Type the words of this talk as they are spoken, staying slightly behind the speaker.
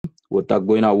Wota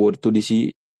going a word to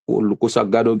disi. Lukusa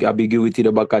gado abigi witi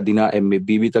de bakadina and me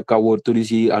bibi taka word to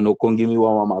disi ano kongi mi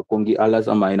wa mama kongi alas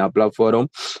ama ina platform.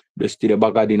 Dus tire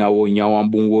bakadina wo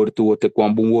nyawambun word to wote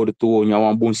kwambun word to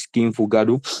nyawambun skin fu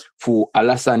gado fu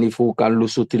alasani fu kan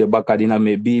lusu tire bakadina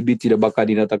me bibi tire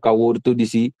bakadina taka word to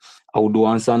disi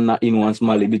auduansan na inwans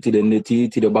malibi tire neti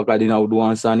tire bakadina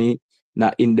auduansani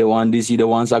na in the one disi the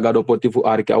one sagado poti fu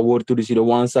arka word to disi the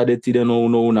one sa de tire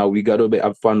no na we gado be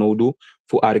afanodu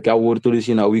fu arka word to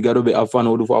disi na we gado be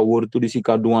afanodu fu word to disi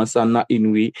ka duansan na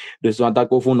inwi de swanta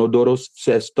ko fu no doro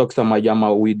se stock sa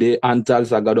majama we de antal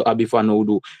sagado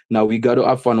abifanodu na we gado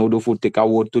afanodu fu teka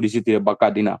word to disi tire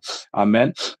bakadina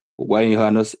amen. Why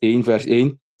Johannes 1 vers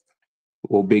 1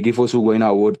 o begi fo su going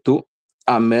a word to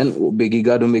amen o begi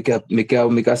gado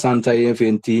meka santa yen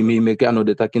fenti mi meka no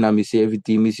de takina mi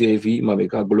sevi ma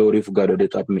meka glory fu gado de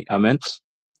tap me amen.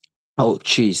 Oh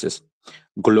Jesus,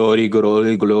 glory,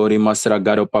 Masra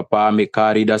Gado Papa, me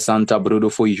carida Santa Brudo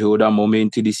for Yoda,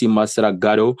 momenti di si Masra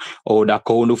Gado, o da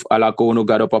kono ala kono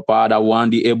Gado Papa, da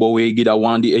wandi ebo wegi, da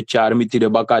wandi e charmi ti de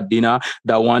bakadina,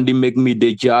 da wandi make me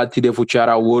de jati de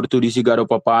fuchara word to disi Gado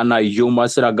Papa, na yo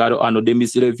Masra Gado, ano de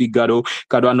misre figaro,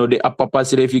 kado ano de apapa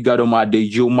sre figaro, ma de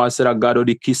yo Masra Gado,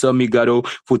 de kisa mi Gado,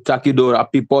 futaki dora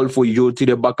people for you ti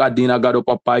de bakadina Gado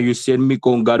Papa, you send me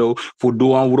con Gado, fu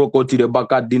doan uroko ti de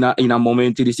bakadina in a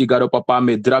momenti di si Gado Papa,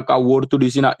 me draka word to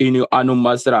this na inu anu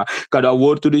masra kada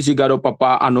word to this Gado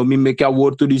Papa ano mi make a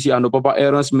word to this ano Papa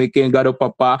Ernst making Gado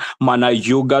Papa mana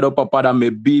yo Gado Papa da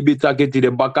me bibi taketi de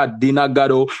baka dina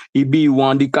Gado ibi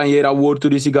wandi kanyera word to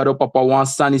this Gado Papa wan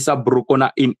sanisa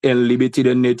brokona in liberty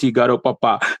de neti Gado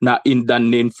Papa na in the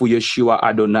name for Yeshua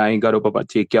Adonai Gado Papa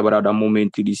take care about the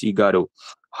moment to this Gado.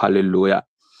 Hallelujah,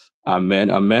 amen.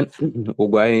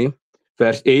 Ogwai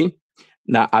verse 8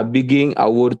 na a begin a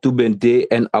word to bende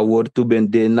and a word to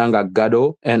bende nanga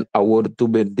Gado and a word to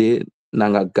bende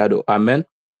nanga Gado. Amen.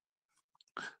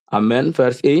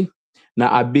 Verse 8 na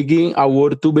a begin a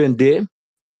word to bende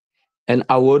and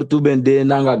a word to bende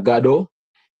nanga Gado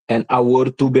and a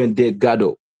word to bende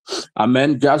Gado.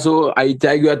 Amen. Jaso I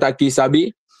tell you ataki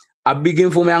sabi a begin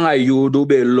for me anga yudu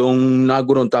be long na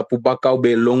gronta pubaka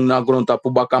be long na gronta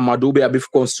pubaka madube abif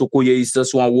konsuku ye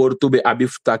isas wan word to be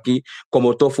abif taki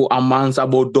como tofu amansa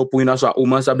bo dopu ina so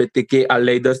umansa be teke a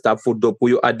leader staff for dopu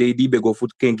yo adedi be go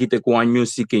foot kenki te ko anyu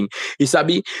seeking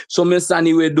isabi so me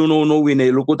sani we do no we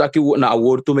ne loko taki na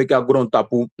word to make a gronta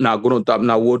pu na gronta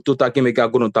na word to taki make a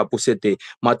gronta pu sete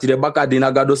matire baka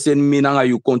dina Gado sen minanga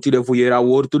you continue fu yera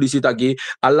word to disitaki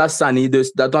alla sani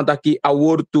des that one taki a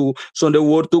word to so the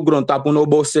word to tapu no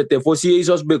bo sete fo si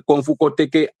Jesus be konfu ko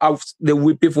teke af de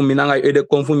wipi fu minanga e de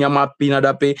konfu nyama pina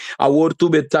dape a word to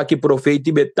be taki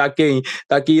profeti be taki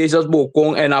Jesus bo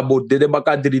kon en abo de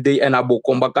baka dride en abo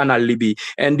kon baka na libi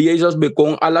en Jesus be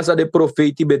kon ala sa de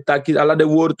profeti be taki ala de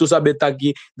word to sa be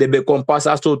taki de be kon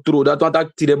pasa so true dat want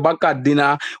tak tire baka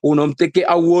dina unom teke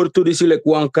a word to disi le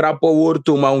kwan krapo word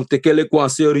to ma un teke le kwan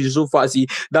serious fasi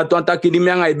dat want tak ni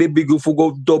mianga e be bigu fu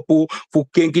go dopu fu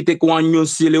kenki te kwan nyon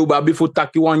sile u babi fu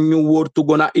taki wan new word to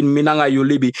gona in minanga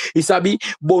yulibi isabi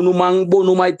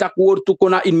bonuma itak word to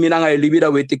kona in minanga yulibi da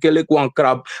wetikele kwan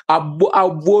krab a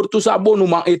word to sa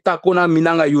bonuma itakona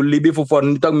minanga yulibi fu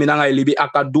fornitak minanga yulibi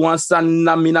akaduan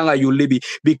sana minanga yulibi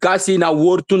because na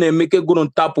word to ne make gron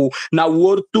tapu na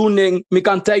word to ne me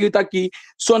can tell you taki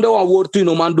sonde wa word to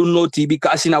no man do noti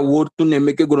because na word to ne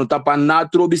make gron tapa na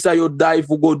tro bisa yo die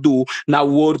fu go do na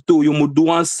word to you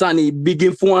muduan sani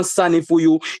begin fu an sani fu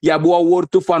you ya bo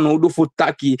word to fa no do fu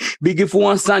taki bigi fu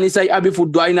wan sani say abi fu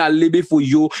do ina libi fu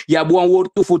you ya bo word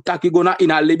to fu taki gona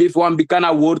ina libi fu am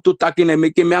bikana word to taki ne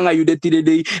make me anga you de tide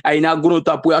dey aina gron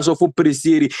tapu ya so fu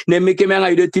presiri ne make me anga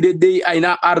you de tide dey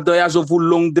aina ardo ya so fu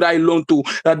long dry long to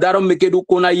daro make do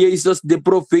kona Jesus the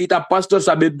prophet a pastor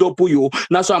sabe dopu you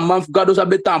na so am Gado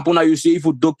sabe tampo na you say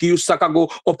fu doki you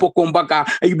sakago opokombaka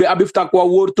you be abi fu kwa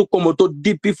word to komoto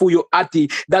dipi fu yo ati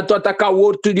that to taka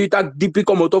word to di tak dipi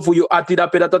komoto fu yo ati da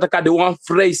peda to taka de one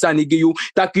phrase ani gi you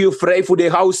taki you frei for the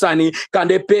house ani kan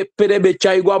de pere be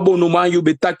chai gwa bonuman you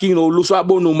be taki no luso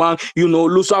bonuman you know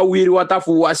luso wiri wata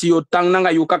fu wasi yo tang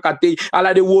nanga you kakate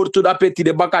ala de word to da peti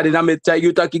de baka de na me chai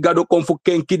you taki Gado konfu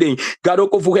kenki den Gado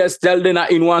konfu herstel de na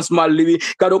in one small libi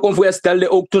Gado konfu herstel de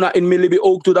ok to na in mi libi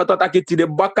ok to da taki ti de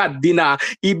baka dina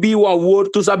ibi wa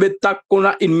word to sabe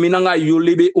takona in minanga you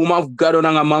libi umaf Gado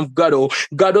nanga maf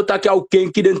Gado taki au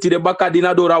kenki den ti de baka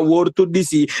dina dora word to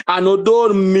disi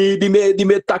anodor mi di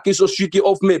me taki so shiki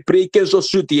of me preken so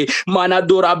suti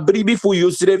manadora bribi fu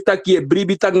yusref taki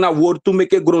bribi tak na wortu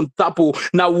meke gron tapu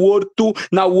na wortu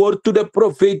de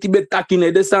profeti be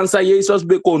takine de sansa Jesus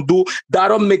be kondu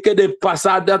daarom meke de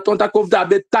passada tonta kof da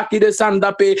be taki de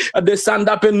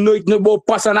sandape nooit ne bo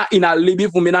pasana ina libi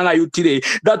fu minanga yutire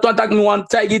dat tonta mi wan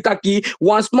tagi taki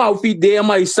once ma fi de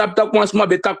ma isapta once ma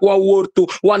be takwa wortu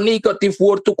wan negative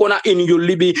wortu kona in you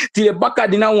libi tire baka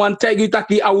dina wan tagi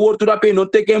taki a wortu da pe no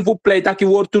teken fu play taki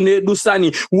wortu ne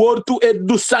dusani wortu e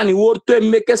dusani wortu e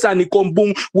meke sani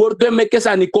kombung wortu e meke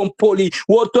sani kompoli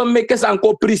wortu e meke san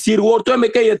ko prisir wortu e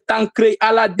meke ye tankre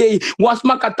ala day once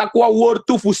ma katakwa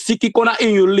wortu fu siki kona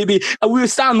in you libi we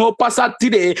sa no pasa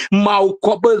tire mau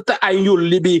kopelta in you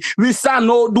libi we sa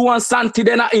no duan santi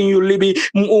dena in you libi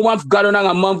umaf gado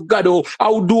na maf gado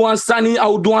au duan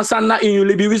sana in you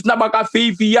libi wis na baka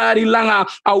fi yari langa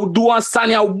au duan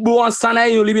sana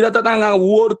in you libi data nga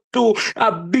wortu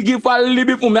a bigi fa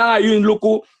libi fu manga yin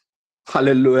luku.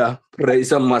 Hallelujah,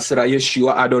 praise Masra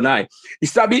Yeshua Adonai.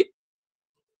 Isabi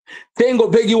tengo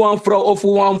begi wan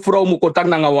fro mu kotak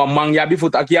na wa mang yabi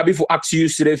fu aksi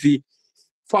yusrefi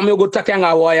famio go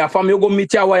takanga waya famio go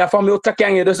mitia waya famio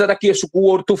takanga de sata ki suku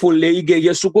wortu fu leige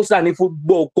yesuku sani fu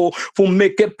boko fu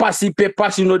meke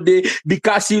pasi no de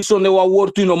bikasi so ne wa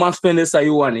wortu no man spende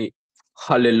sayuani.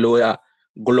 Hallelujah,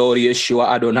 glory Yeshua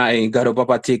Adonai. Garo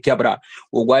papa te kabra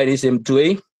ugwai ni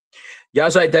semtue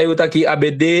yaso itayu taki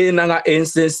abede nanga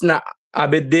instance na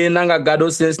abede nanga gado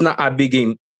sense na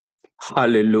abigin.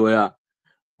 Hallelujah,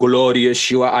 glory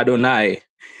Yeshua Adonai.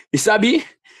 Isabi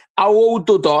awo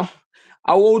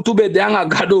to be danga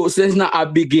gado sense na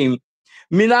abigin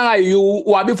minanga yu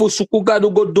wabi fu suku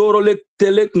gado go doro le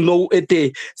telek no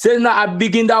ete sense na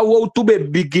abigin da wo to be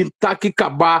begin taki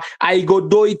kaba I go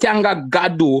do itanga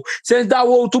gado sense da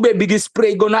wo to be bigi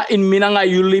spray gona in minanga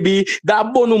yu libi da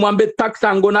bonu mambe tak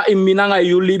sangona in minanga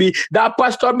yu libi da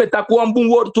pastor betaku ambun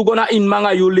wor to gona in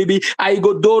manga yu libi I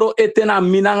go doro ete na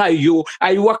minanga yu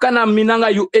I wakana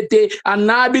minanga yu ete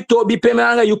anabi to bi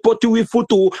pemenanga yu poti wi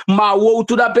futu ma wo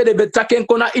to da pede betaken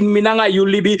kona in minanga yu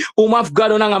libi umaf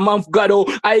gado nanga maf gado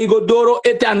I go doro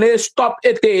ete ane stop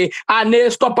ete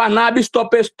ane stop anabi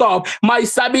stop my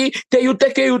sabi te you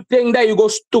take you think that you go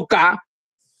stuka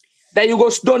that you go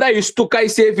stone that you stuka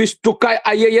say if you stuka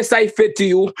aye yes I fit to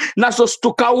you na so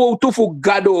stuka wo to fu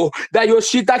gado that you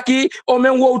shitaki o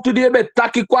men wo to de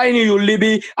betaki kwa ini you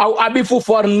libi au abi fu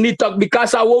for nitok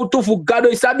because I wo to fu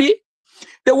gado isabi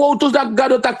the wotos that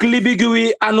gado tak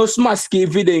libigui anos maski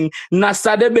viding na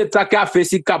sade betake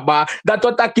afesi kaba that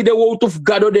otaki the wotof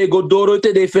gado de godoro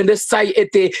te defende sai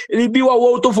ete libiwa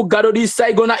wotof gado di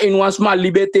sai gona in once ma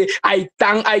libete I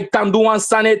tang do one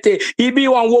sanete ibi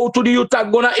wan wotu di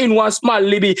utak gona in once ma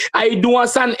libi I do one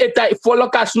san eta follow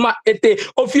kasma ete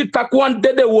of you tak one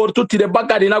de wotu to the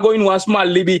bagadi na go in once ma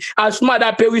libi asma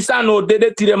da pe wisano de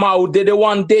tire ma o de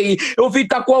one day of you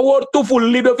tak wotu fu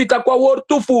libi of you tak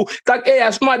wotu fu tak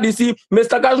asma disi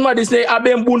Mr. Kasma disi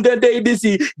abe mbunde de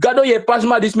disi gado ye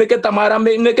pasma disi meke tamara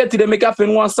meke tire meke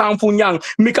afen wan sanfu nyang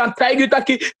mi kan taigi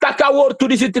taka wor tu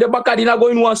disi tire bakadi na go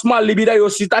in wan small libida yo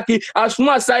sitaki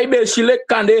asma saibe shile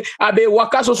kande abe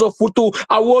wakaso so futu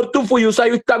a wor tu fu you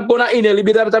say tak gona in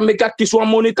libida ta meke kiswa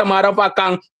moni tamara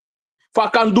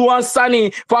fakan duan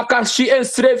sani fakan shi en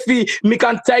srefi mi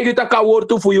kan taigi taka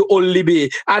wortu fu you all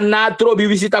libi anatro bi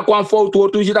visita kwa fault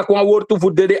wortu visita kwa wortu fu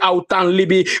dede autan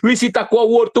libi visita kwa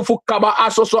wortu fu kaba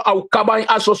asoso au kaba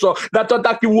asoso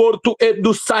datota ki wortu e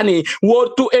du sani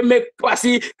wortu e mek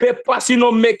pasi pe pasi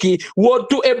no meki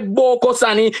wortu e boko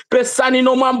sani pe sani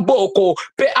no man boko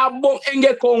pe abon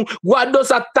enge kon guado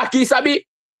sa taki sabi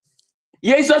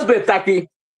Jesus betaki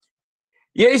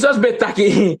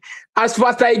as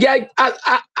fataiga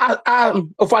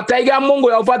mongo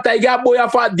ya fataiga boya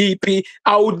fa dipi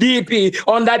au dipi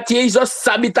on that Jesus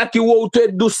sabitaki wote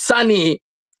dusani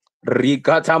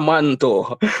Rikata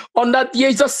manto on that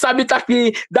Jesus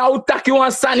sabitaki da utaki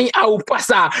wansani au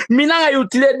pasa minanga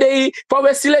yutile dei fa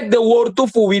we select the word to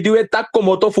fu video tak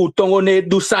komoto fu tongo ne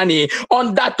dusani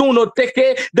on that uno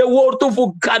teke the word to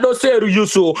fu gado seru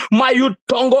yusu ma yu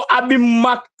tongo abi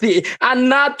makti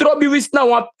anatro bi wisna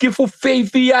wa kifu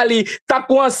feifiali tak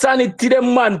wansani tire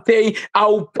mante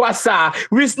au pasa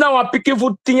wisna wa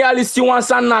pikifu tinyali si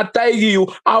wansana taigiu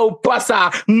au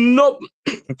pasa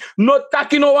no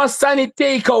taki no one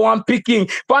sanitake one picking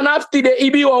pan after the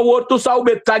ibi one word to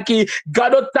saube taki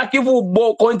gado taki fu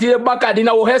bo konti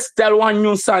bakadina wo hestel one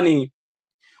new sani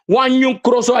Wan yung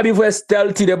kroso abi fu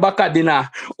estel ti de bakadina.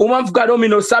 Uma fugado mi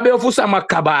no sabe fu sa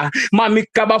makaba. Ma mi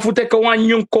kaba fu teke wan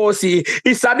yung kosi.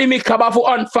 Isabi mi kaba fu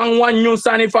onfang wan yung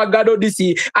sani fa gado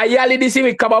disi. Ayali disi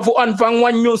mi kaba fu onfang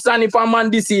wan yung sani fa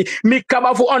man disi. Mi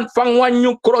kaba fu onfang wan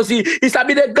yung krosi.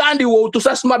 Isabi de gandi wo tu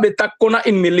sa sma betak kona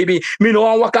in mi libi. Mi no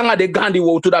wan wakanga de gandi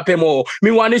wo tu da pemo.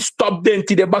 Mi wani stop den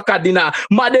ti de bakadina.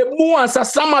 Ma de buan sa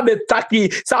sama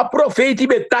betaki. Sa profeti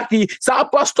betaki. Sa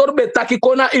pastor betaki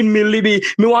kona in mi libi.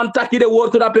 Mi wan taki de wo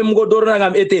tu da pe mgo doro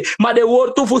nangam ete. Ma de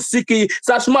wo tu fu siki.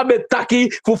 Sa sma betaki.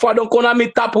 Fu fadon kona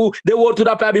mi tapu. De wo tu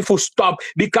da pe abi fu stop.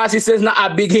 Because he says na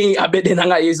a begin abede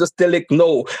nanga Jesus telek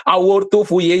no. A wo tu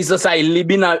fu Jesus ay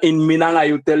libi na in minanga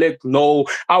you telek no.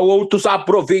 A wo tu sa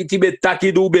profeti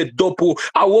betaki du be dopu.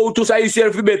 A wo tu sa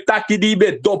iselfi betaki di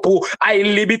be dopu. I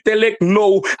libi telek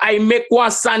no. I make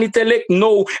one sani telek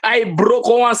no. I broke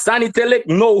one sani telek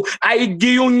no. I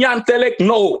giyunyan telek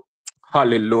no.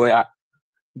 Hallelujah.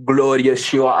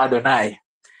 Glorious you are Adonai.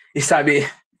 Isabi,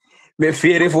 me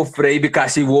fear for free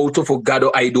because he wrote for God.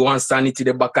 I do want sanity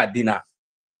the bakadina.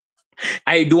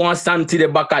 I do want sanity the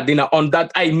bakadina. On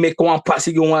that I make one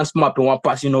passing one smap one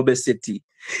passing over city.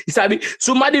 Isabi,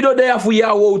 somebody do there for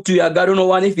ya wo to ya God no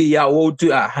one if ya wo to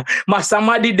ya. Ma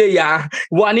somebody de ya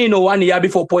one no one ya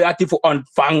before poyati for on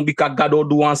fang because God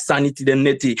do want sanity the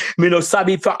neti. Me no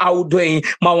sabi for out doing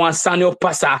ma one sani of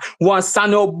pasa, one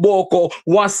sani of boko,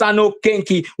 one sani of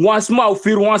kenki, one small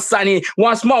fear one sani,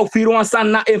 one small fear one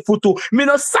sana e futu. Me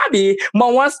no sabi ma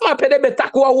one small pede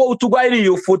betako wo to buy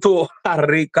you photo.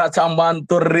 Arikata man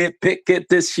to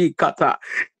repekete shikata.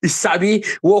 Isabi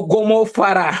wo gomo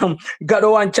fara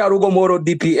gado ancharu gomoro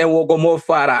dipi en wo gomo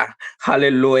fara.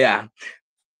 Hallelujah.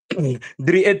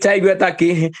 Dri etai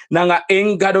gwetaki nanga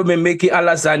en gado me meki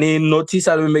alasani notice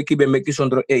me meki be meki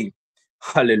sondro e.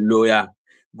 Hallelujah.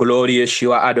 Glorious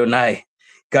you are Adonai.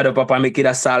 Gado papa meki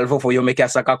da salvo for you meki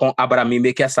asaka kon Abraham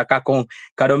meki asaka kon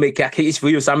gado meki akis for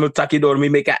you samutaki dormi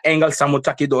meki engel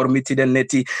samutaki dormi ti den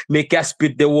neti meki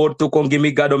speak the word to kon give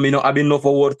me gado me no abi no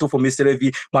for word to for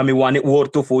Mr. mami want it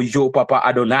word to for you papa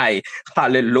Adonai.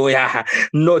 Hallelujah.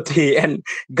 Noti en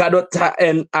gado ta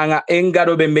en anga en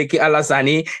gado be meki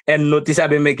alasani en notice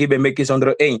be meki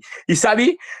sondro en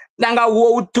isabi nanga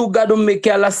wo to gado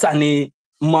meki alasani.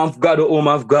 Mafgado o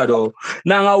mafgado.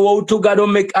 Nanga wo to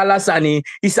gado make alasani.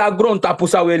 Isa grown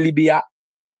tapusa we Libya.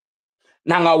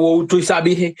 Nanga wo to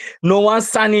isabi. No one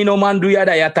sani no man do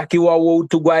yada yataki wa wo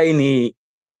to gwaini.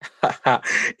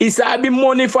 Isabi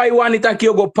money for one itaki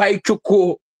go pai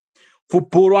chuko. Fu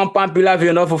pour un pampila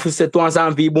vino fu se to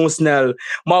ansan vi bon snel.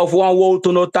 Ma fu an wo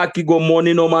to no taki go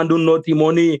money no man do noti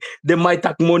money. De mai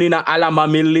tak money na ala ma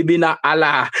mi libi na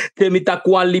ala. Te mi tak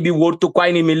wan libi wo to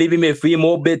kwa ni mi libi me fi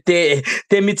mo bete.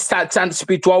 Te mi san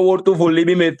spiritual wo to fu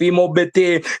libi me fi mo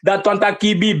bete. Dat wan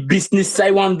taki bi business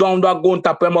sai wan down do go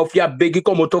nta pe ma fi a begi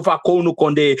komo to fa konu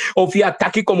konde. O fi a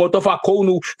taki komo to fa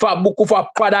konu fa buku fa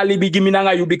pada libi gimi na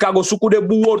nga yubika go suku de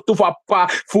bu wo to fa pa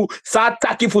fu sa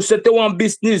taki fu sete wan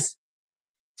business.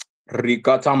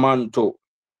 Rikatamanto.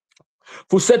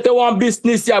 Fu sete wan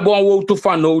business ya bon wo to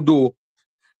fa no do.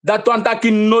 Dat wan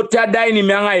taki notia dai ni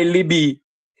mianga elibi.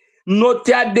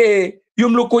 Notia de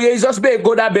yum luko Jesus be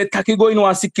goda be taki go in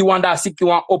wan siki wanda siki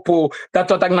wan opo. Dat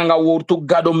wan tak nanga wo to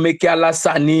gado meke ala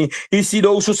sani. Isi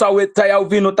do ususa weta ya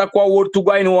uvi no takwa wo to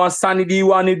go in wan sani di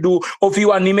wani do. Ofi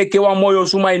wan ni meke wan moyo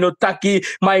suma ino taki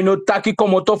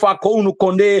komoto fa kounu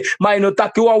konde. Ma ino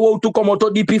taki wan wo to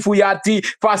komoto di pifu yati.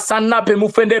 Fa sana pe mu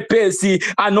fende pesi.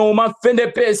 Ano ma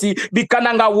fende pesi. Bika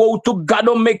nanga wo to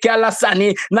gado meke ala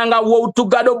sani. Nanga wo to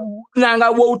gado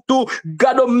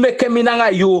meke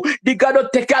minanga you. Di gado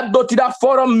teke adoti da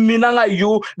forum minanga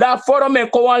you. Da forum e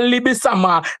ko wan libi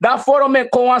sama. Da forum e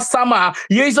ko wan sama.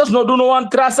 Jesus no do no wan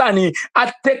trasani.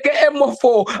 A teke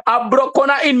emofo. A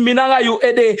brokona in minanga you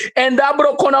ede. And da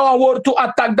brokona wan word to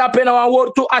attack da pe na wan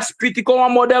word to aspiti ko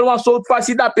wan model wan so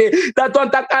fasi da pe. Dat wan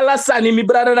tak alasani mi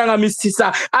brada nanga mi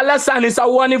sisa. Alasani sa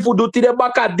wani fu do tide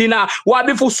baka dina.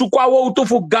 Wabi fu sukwa wo to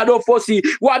fu gado fosi.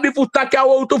 Wabi fu takia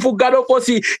wo to fu gado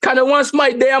fosi. Kane once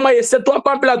my day ama ye setwa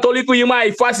pampila toliku yima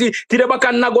ifasi. Tide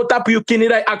baka nagota pi you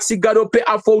kinira aksi gado pe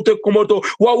afoute kumoto.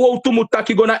 Wa wo to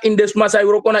mutaki gona in des masa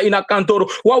yorokona ina kantoro.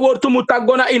 Wa wo to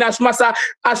mutagona ina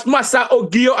asmasa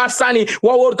ogio asani.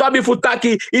 Wa wo to abi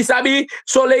futaki. Isabi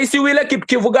sole isi wile kip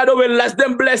kivugado we less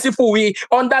them bless fu we.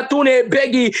 On that une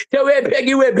begi. Te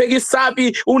we begi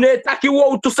sabi. Une taki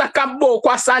wo to sakabo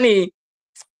kwa sani.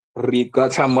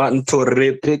 Rikatamanto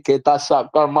repeketa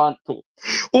sakamanto.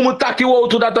 Umutaki wo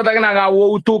to that nanga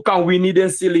wo to kan wini den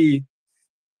sili.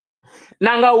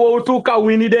 Nanga wo to kan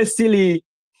wini den sili.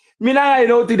 Mina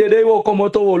ino ti de wo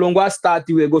komoto wo longwa start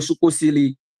we go suko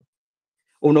sili.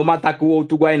 Uno mataki wo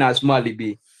to gwa ina small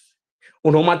bi.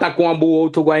 Uno mata kwa mbu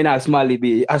to gwa ina asma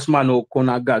libi. Asma no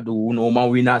kona gadu. Uno man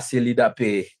wina sili da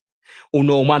pe.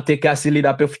 Uno mante kasili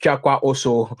da pe fucha kwa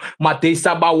oso. Mate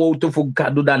saba wo to fu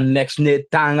gadu da next ne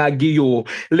tanga giyo.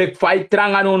 Lek fight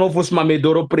tranga no fus ma me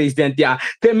doro president ya.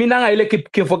 Te minanga ile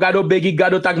ki fu gado begi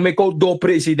gado tak me ko do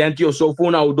president yo so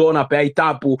funa udo na pe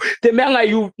aitapu. Te menga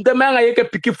ye ke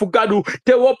piki fu gadu.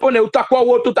 Te wopone utakwa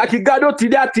wo to taki gado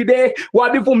tide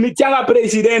wabi fu mitianga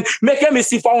president. Meke mi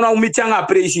sifa una mitianga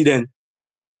president.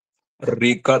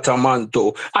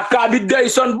 Rikatamanto akabi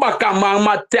Dyson baka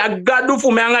mama te agadu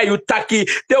fu menga yutaki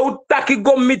te utaki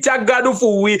go miti agadu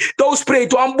fu wi te spray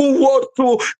to ambu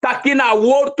wortu taki na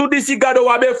wortu disi gado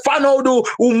wabe fanodu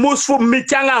umus fu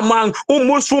mitianga man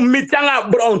umus fu mitianga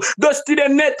brown do stide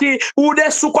neti ude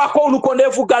sukwa ko unu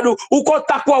konde fu gadu uko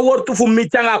takwa wortu fu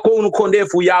mitianga ko unu konde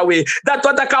fu yawe that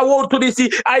what ka wortu disi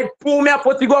I pull me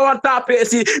apotigo wanta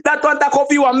pesi that what ko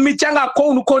fi wa mitianga ko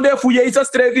unu konde fu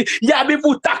Jesus trevi yabi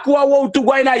fu takwa wo tu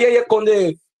guaina yeye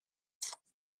konde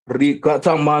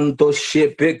rikata manto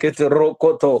shepe kete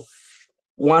rokoto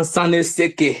wansane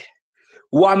seke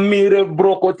wamire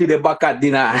brokoti de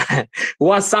bakadina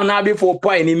wansana before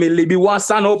pa ni melibi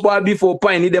wansana opa before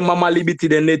pa ni de mama libiti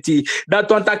de neti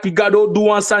that one taki gado du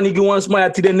wansani gi wansma ya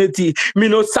ti de neti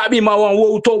mino sabi ma wan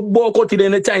wo to bokoti de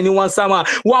neti ni wansama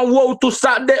wan wo to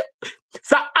sa de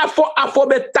sa afo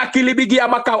be takili bigi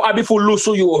abaka abifu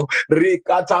lusu yo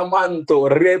rikata manto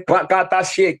repakata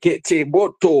sheke te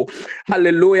boto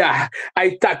hallelujah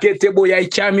ai takete boya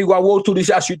ichami wa wotu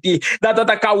risasuti data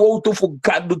ka wotu fu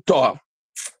gadu to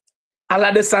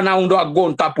ala de sana undo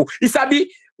agon tapu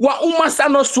isabi wa umasa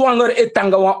no swanger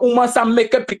etanga wa umasa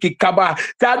meke piki kaba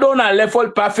ta dona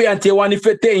level parfait ante wani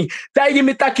fete ta igi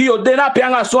mitaki yo dena pe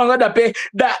anga swanger da pe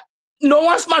da no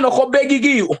one's man no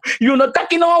begi you no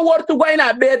taki no word to go in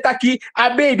a be taki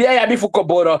a baby ya bifu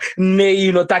koboro ne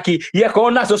you no taki ye ko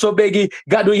na so begi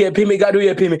gado ye pimi gado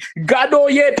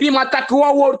ye pima taki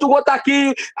one word to go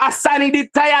taki asani di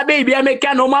tire baby ya make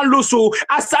no man lusu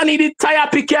asani di tire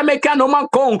piki ya make no man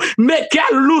kon make ya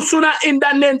lusu na in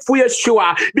the name for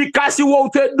Yeshua because you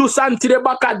want to do something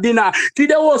baka dina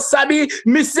tide wo sabi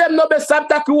misem no be sab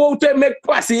taki wo to make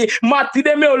pasi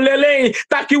matide me olele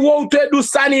taki wo to do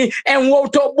sani en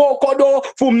woto boko do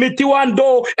fu miti wan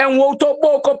do en woto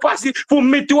boko pasi fu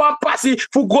miti wan pasi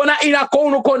fu gona ina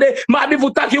kono kode mabi fu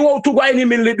taki woto gwa ini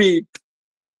milibi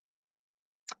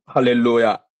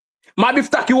hallelujah mabi fu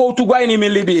taki woto gwa ini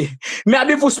milibi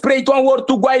mabi fu spray to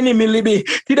woto gwa ini milibi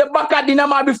tide baka dina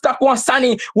mabi fu taki wan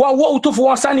sani wan woto fu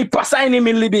wan sani pasa ini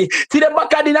milibi tide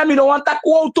baka dina mi no wan taki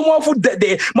woto mo fu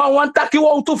dede ma wan taki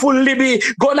woto fu libi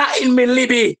gona in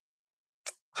milibi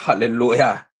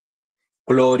hallelujah.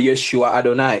 Glory Yeshua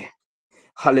Adonai.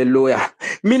 Hallelujah.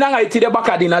 Minanga itide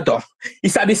bakadina to.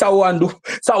 Isabi sa wandu,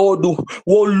 sa odu,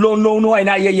 wo lono no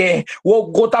ina yeye, wo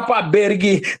gota pa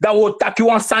bergi, da wo taki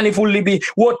wan sani fu libi,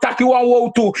 wo taki wan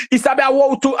wotu, isabi a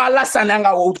wotu ala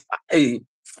sananga wotu. Hey.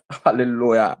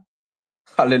 Hallelujah.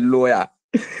 Hallelujah.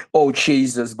 Oh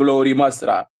Jesus, glory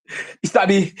Master.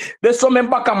 Isabi, de so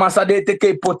membaka masa de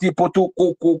teke poti potu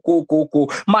ko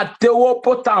Mateo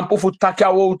potampo fu takia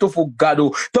wotu fu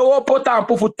gado. Teo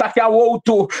potampo fu takia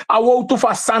wotu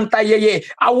fa santa yeye.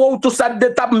 A wotu sa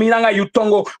de tap minanga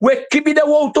yutongo. We kibi de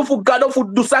wotu fu gado fu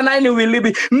dusana ini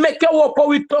wilibi. Meke wopo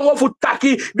witongo fu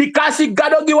taki. Because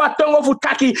gado gi watongo fu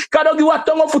taki. Gado gi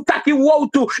watongo fu taki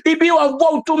wotu. Ibi wan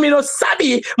wotu mino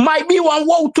sabi. Mai bi wan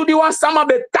wotu di wan sama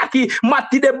be taki.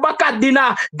 Mati de baka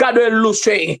dina gado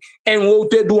elushe. En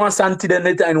wote do one santi de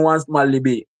neta en once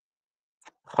malibi.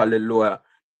 Hallelujah.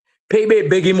 Pebe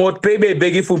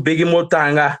begi fu begi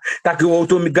motanga. Taki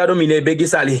woto mi gado mine begi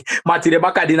sali. Mati de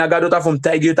baka dina gado ta fum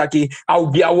taigi taki.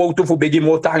 Au gi a woto fu begi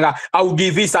motanga. Au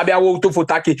gi vi sabi a woto fu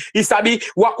taki. Isabi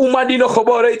wa umadino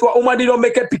khobore wa umadino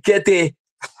meke pikete.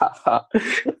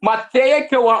 Mateye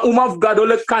ke wa umaf gado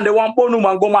le kande wan bonu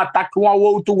mango mataki wan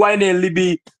woto wa ene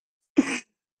libi.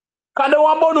 Kande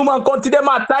wambonu man kontide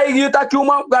matai yita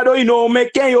kiuma gado ino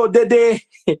meken yo dede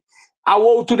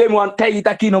awo to dem wan tay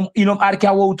taki ino arki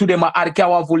awo to dem arki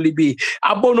awan fulibi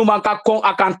abonu man ka kon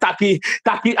akan taki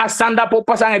asanda po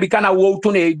pasanga bikana wo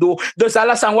to ne do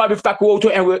sala sanwa bi taki wo to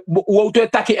en wo to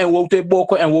taki en wo to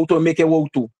boko en wo to meke wo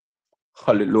to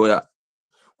hallelujah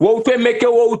wo to meke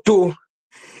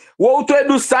wo to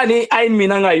edu sani ay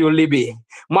minanga yo libi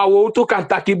ma wo to kan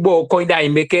taki boko inda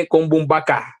meke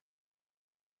kombumbaka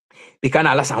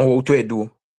Bikana ala san wo to edu.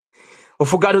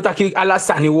 Ofugado taki ala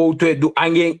sani wo to edu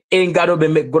ange engado be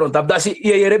mek gron tap dasi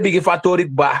yere bigi fatori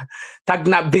ba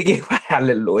tagna bigi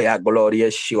hallelujah glory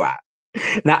Yeshua.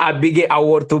 Na abige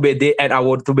award to be de and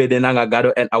award to be de nanga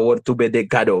gado and award to be de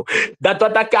gado. That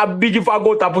what taka bigi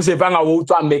fago tapu se vanga wo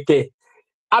to ameke.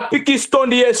 A piki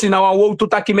stone yesi na wan wo tu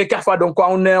taki meke afa don kwa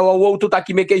une wan wo tu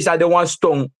taki meke isa de wan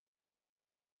stone.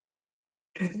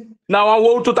 Na wan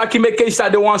wo tu taki meke isa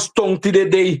de wan stone ti de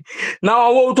day. Na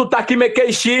wan wo tu taki meke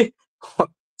ishi.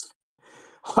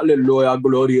 Hallelujah,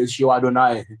 glorious you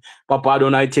Adonai. Papa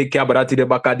Adonai, take care, brati de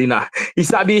bakadina.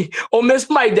 Isabi, o mes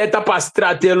mai deta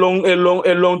pastrate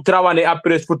elong trawane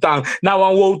apres putang. Na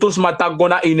wan wotus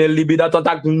matagona in a libida to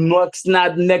tak next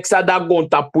da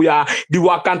gonta puya. Di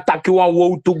wakan taki wan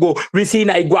wo to go. Risi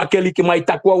na igwa keli ki mai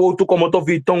takwa wo to komoto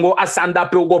vitongo asanda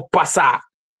pe go pasa.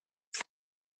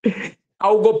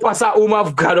 I'll go pasa, oh my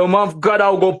God,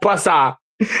 I'll go pasa.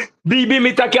 Bibi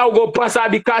mitaki au go pasa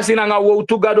bikasi na nga wo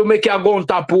tu gado meki agon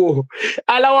tapu.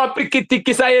 Ala wa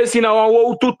pikitiki sa yesi na wa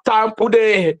wo tu tampu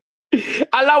de.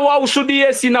 Ala wa usudi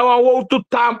yesi na wa wo tu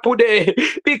tampu de.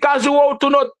 Because wo tu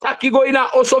no taki go ina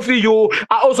osofiyo,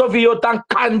 a osofiyo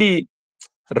tankandi.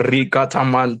 Rikata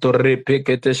manto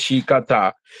repekete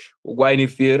shikata. Ugwaini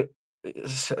fear,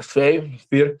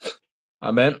 fear.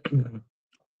 Amen.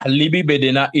 Alibi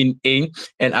bedena in een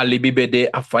en alibi bede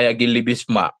afaya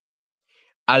gilibisma.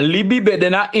 Alibi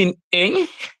bedena in eng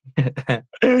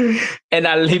en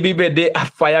alibi bede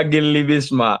afaya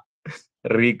gilibisma.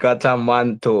 Rikata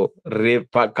manto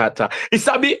repakata.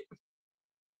 Isabi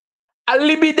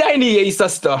alibi daini ye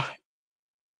sister.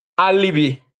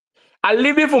 Alibi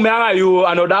fu meanga you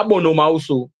anoda bono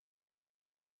mausu.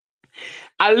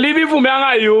 Alibi fu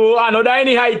meanga you anoda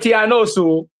ini haiti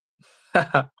anosu.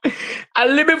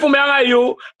 Alibi fumeanga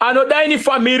you anoda ini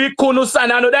family kunu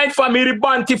sana anoda ini family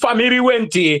banti family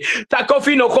wenti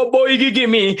takofi no kobo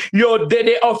igigimi yo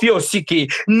dede of your siki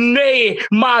nee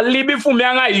ma libi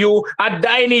fumeanga you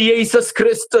adaini Jesus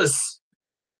Christus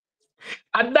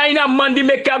adaina mandi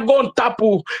meke agon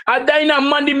tapu adaina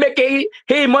mandi meke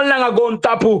hey molanga gon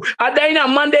tapu adaina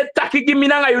mande takigi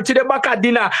minanga you tide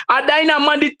bakadina adaina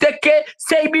mandi teke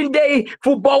saving day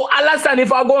football alasani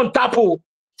fa gon tapu.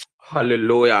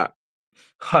 Hallelujah.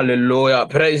 Hallelujah.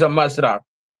 Praise the Master.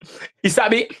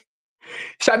 Isabi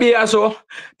yaso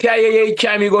pia ye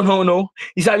chami go no.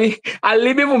 Isabi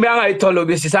alibi mu mianga itolo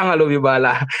bi sisanga lobi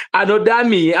bala.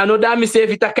 Anodami se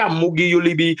vitaka mugi you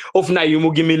libi of na you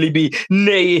mugi mi libi.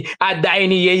 Nei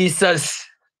adaini Jesus.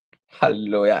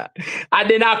 Hallelujah.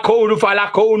 Adena konu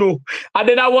fala konu.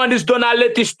 Adena want this dona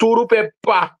letis turu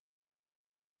pepa.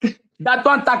 That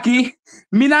one taki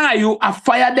minanga you a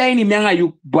fire daini mianga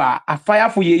you ba a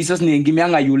fire for Jesus name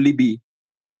mianga you libi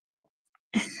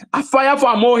a fire for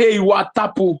mohe you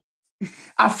tapu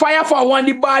a fire for one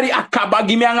the body a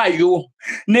kabagi mianga you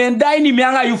ne daini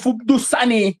mianga you fu du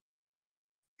sani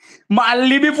ma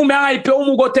libi fu mianga ipe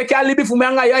umu go teke a libi fu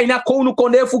mianga ya ina konu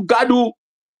konde fu gadu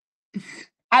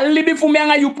a libi fu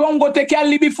mianga you pe go teke a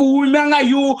libi fu mianga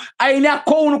you a ina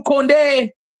konu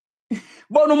konde.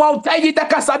 Bonu mautaji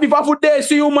takasabi fafu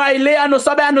desi umaile ano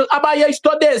sabe ano abaya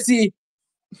isto desi.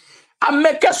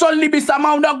 Ameke son libi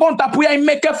sama unda gonta puya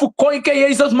imeke fu koike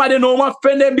Jesus made no ma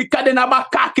fende bikade na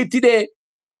bakaki tide.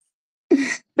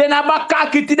 Dena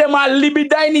bakaki tide ma libi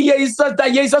daini Jesus da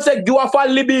Jesus e giwa fa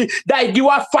libi da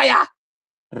giwa fire.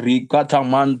 Rikata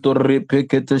manto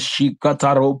repekete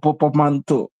shikata ropo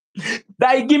manto.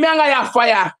 Da igimianga ya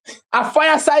fire. A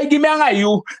fire sa igimianga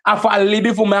you. Afa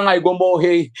libi fu mianga igombo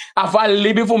hey. Afa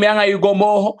libi fu mianga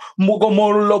igombo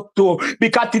mugomo lokto.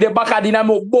 Bikati de baka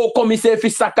dinamo bo komise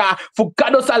fisaka. Fu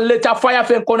kado sa leta fire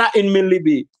fenkona in mi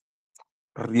libi.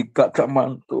 Rikata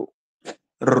manto.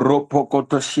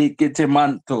 Ropokoto shikete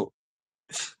manto.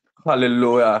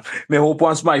 Hallelujah. Me hope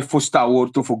once my fusta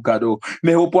word to fugado.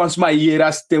 Me hope once my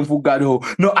yera stem fugado.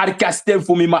 No arca stem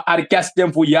for me, ma arca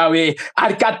stem for Yahweh.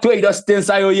 Arca toida stem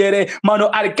sa yo yere. Mano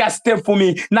arca stem for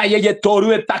me. Na yeye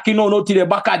toru e takino no tire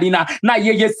bakadina. Na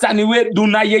yeye saniwe du.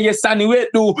 Na yeye saniwe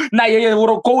du. Na yeye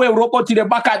roko tire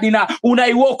bakadina. Una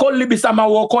iwoko libisama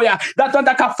woko ya. That one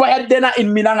that fire dena in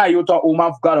minanga yoto. Oh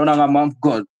man of God, onanga man of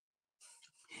God.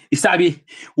 Isabi,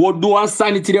 wo do an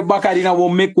sanity de bakadina, wo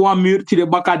make one mur to the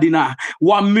bakadina.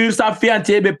 One mur sa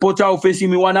fiante be pota ofesi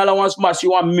mi wanala wan smash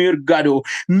one mur gado.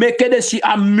 Make it si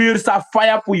a mur sa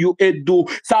fire for you e do.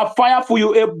 Sa fire for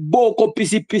you e boko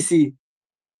pisi.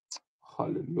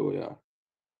 Hallelujah.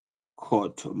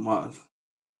 God, man.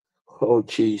 Oh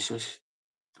Jesus.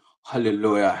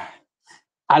 Hallelujah.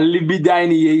 Alibi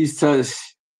daini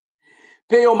Jesus.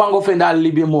 Pay your mango fenda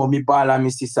alibi mo mi bala mi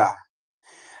sisa.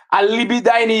 Alibi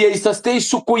daini Jesus, stay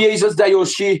suku Jesus da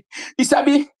yoshi.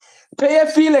 Isabi, peye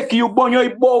file ki yu bonyo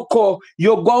iboko,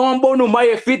 yo gwan bonu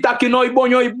maye fita ki no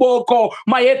ibonyo iboko,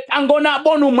 maye tangona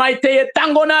bonu maite, ye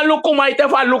tangona luku maite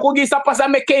fa luku gisa pasa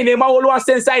mekene ma olu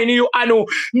sensa ini yu anu,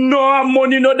 no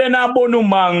money no dena bonu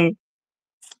mang.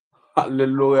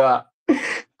 Hallelujah.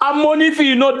 A money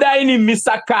fi no die ni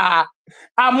misaka.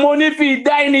 A money fi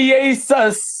die ni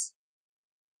Jesus.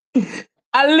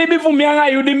 A libi fu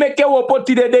mianga yu di meke wopo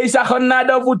tide de isa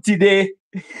nada fu tide.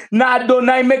 Na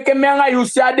donai meke mianga yu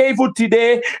siade fu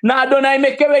tide. Na donai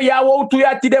meke we ya wo tu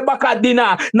ya tide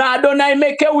bakadina. Na donai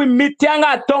meke we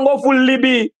mitianga tongo fu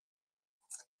libi.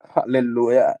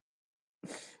 Hallelujah.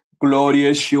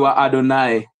 Glorious you are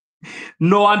Adonai.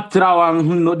 No one trawang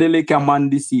no deleke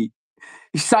mandisi.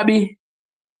 Sabi.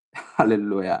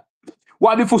 Hallelujah.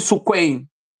 Wabi fu sukwen.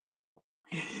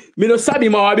 Mino sabi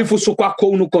ma wabi fu sukwa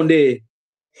kounu konde.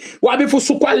 Wabi fu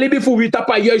sukwa libi fu wita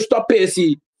pa yo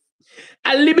stopesi.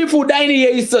 A libi fu daini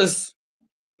Jesus.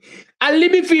 A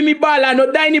libi fi mi bala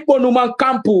no daini bonu man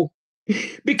kampu.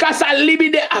 Because a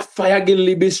libi de a fire gin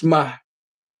libi sma.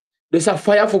 There's a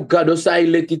fire for God osa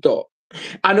iletito.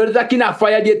 Ano da kina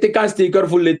fire die tekan sticker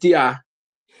fu letia.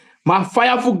 Ma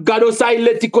fire fu God osa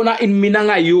iletikona in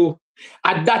minanga you.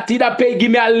 A datida pegi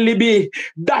me alibi.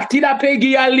 Datida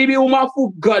pegi alibi uma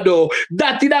fu gado.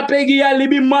 Datida pegi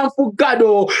alibi man fu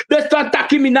gado. Desta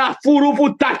taki mi na furu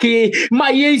fu taki.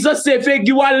 Ma Jesus se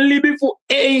fegi wa alibi fu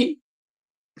ei.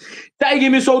 Taigi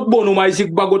mi so bonu ma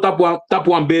isik bago tapu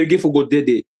an bergi fu go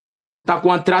dede. Tapu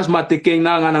an trasma teken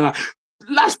nga.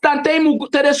 Last time mu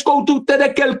tere skou tu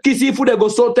tere kel kisi fu de go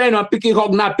so ten an piki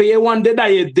hog na peye wan deda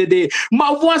ye dede.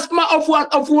 Ma once ma of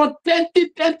one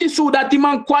 20 su dati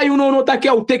man kwa you no take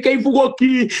au teke fu go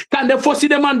ki kan de fosi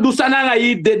de man dusana nga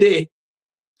yi dede.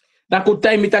 Da ko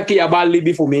time mitaki ya ba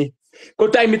libi fu me. Ko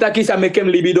time mitaki sa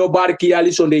mekem libi do barki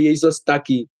ali sonde Jesus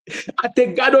taki.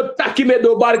 Ate gado taki me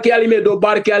do barki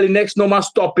ali next no ma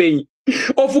stopping.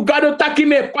 Ofu gado taki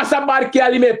me pasa barki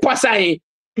ali me pasa in.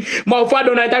 Ma fa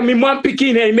dona tak mi man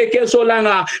pikine me ke so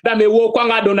langa da me wo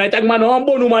kwanga dona tak man on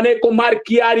bonu mane ko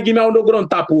marki ari gimi on do gron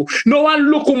tapu no one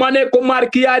look mane ko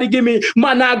marki ari gimi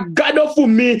mana gado fu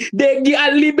mi de gi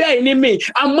alibe ni mi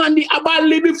amandi aba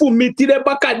libi fu mi tire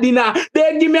bakadina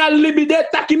de gi mi alibi de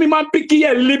takimi man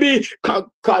pikiye libi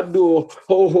kado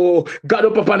ho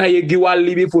gado papa na ye gi wa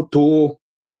libi fu to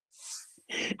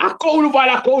akounu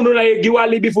bala kounu na ye gi wa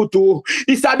libi fu to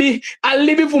isabi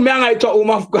alibi fu mi anga ito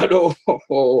uma gado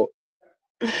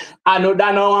ano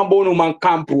dana wambonu man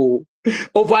kampu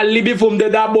ofa libi fum de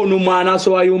da bonu mana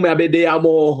so ayume abede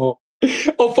amo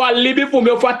ofa libi fum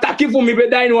ofa taki fum be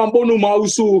da inu wambonu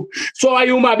mausu so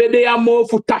ayume abede amo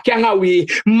fu taki angawi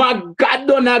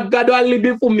magado na gado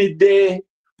libi fum de.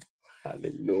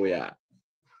 Hallelujah.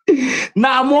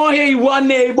 Na mo he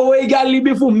wane bo we ga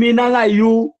libi fum mina nga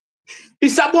yu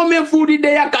isabo me fudi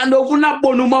de ya kando funa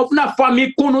bonu ma funa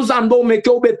fami kunu zando me ke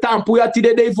obe tampu ya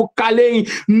tide de fu kalen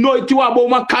no ti wa bo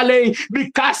ma kalen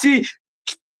bikasi.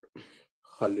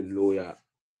 Hallelujah.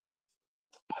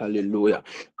 Hallelujah.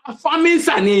 Fami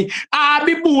sani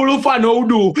abi bulu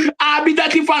fanodu abi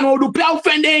dati fanodu pe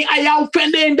offending aya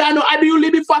offending dano abi you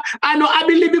libi fa ano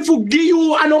abi libi fu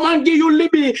giyu ano man giyu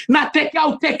libi na take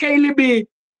out take libi.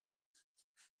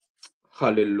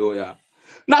 Hallelujah.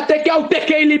 Na teke au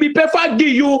teke libi pefa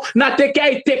giyu na teke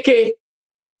ai teke.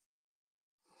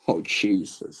 Oh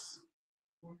Jesus.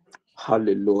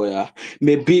 Hallelujah.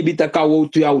 Me bibi taka wo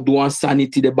tu ya udu an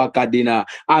sanity de bakadina.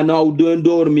 Ana udu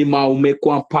endormi ma u me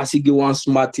kwa pasi gi wan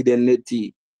smarty de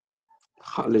neti.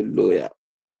 Hallelujah.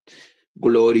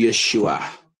 Glorious Shua.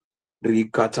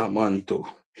 Rikata manto.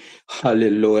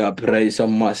 Hallelujah. Praise the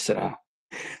Master.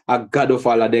 A God of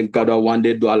Allah, then God of one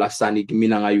day do Allah sani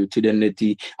minanga you to the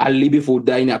neti. I live for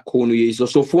dying a konu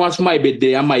Jesus. So for once my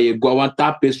birthday, I might go one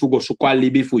tap is for go so call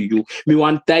live for you. Me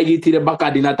want tie to the back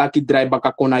of the nataki drive back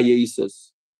a kona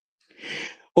Jesus.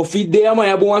 Of idea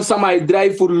my one sama I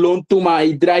drive for long to my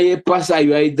drive passa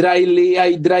you. I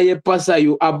drive passa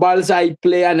you. A balls I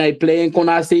play and I play and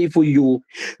kona say for you.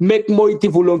 Make more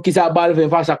for long kiss a ball and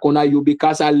fast kona you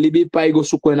because I live by go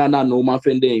so kona no my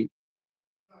friend.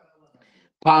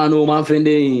 Pano man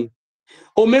friend.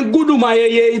 O men gudu ma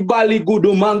ye bali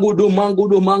gudu man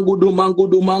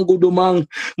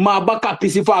ma baka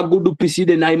pisi fa gudu pisi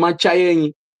de na ima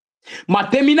chayen ma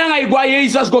temina nga igwa ye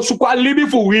Jesus go sukwa libi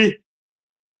fu wi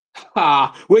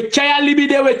ha we chaya libi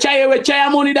de we chaya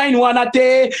money da inwana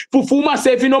te fufuma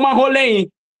sefi no ma holen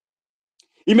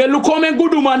ime luko men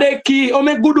gudu mande ki o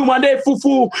men gudu mande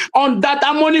fufu on that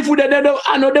money fu de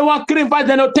ano de one cream fast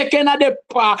they no take na de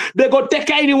pa they go take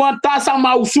anyone ta sa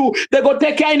mausu they go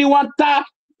take anyone ta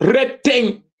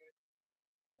reteng.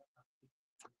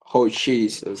 Oh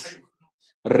Jesus.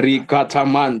 Rikata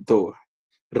manto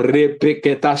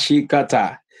repeketa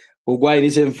shikata ugwa in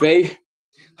his faith.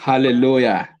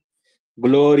 Hallelujah.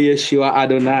 Glorious Shua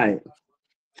Adonai.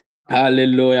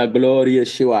 Hallelujah.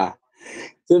 Glorious Shua.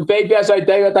 In faith, yes, I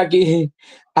tell you,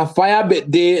 A fire be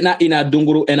de na ina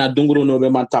dunguru en a dunguru no be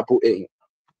man tapu e.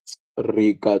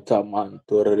 Rikata man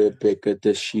torre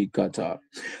pekete shikata.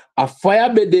 A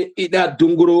fire be de ina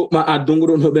dunguru ma a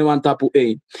dunguru no be man tapu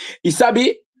e.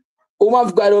 Isabi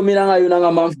umaf gado minanga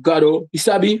yunanga maf gado.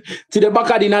 Isabi tide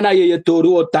baka dinana ye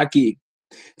toru otaki.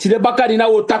 Tide baka dina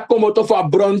wo takko moto for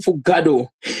brown fu gado.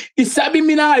 Isabi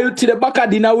mina ayu tide baka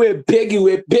dina we begi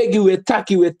we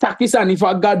taki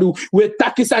sanifa gado we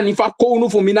taki sanifa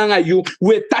kounu fu mina ayu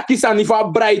we taki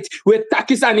sanifa bright we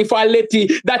taki sanifa leti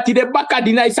that tide baka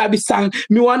dina isabi sang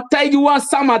mi wan taigi wan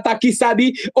sama taki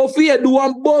sabi ofi edu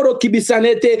wan boro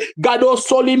kibisanete gado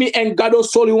soli mi en gado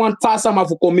soli wan tasa ma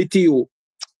fu komiti yo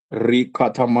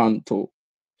rikatamanto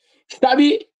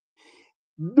sabi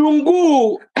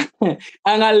dungu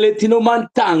anga letino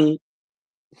mantang.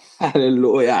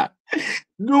 Hallelujah.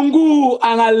 Dungu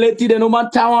anga leti de no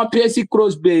mantang pesi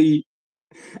cross bay.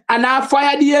 Ana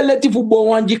fire di leti fu bon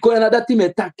wanji ko na dati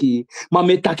metaki. Ma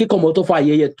metaki komoto fa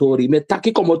yeye tori,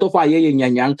 metaki komoto fa yeye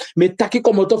nyanyang, metaki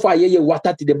komoto fa yeye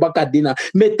watati de bakadina,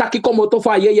 metaki komoto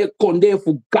fa yeye konde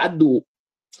fu gado.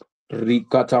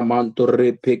 Rikatamanto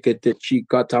repekete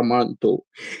chikatamanto.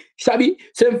 Sabi,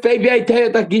 sem febia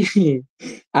ite taki.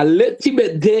 A leti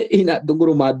be de ina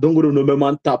dunguru ma dunguru no me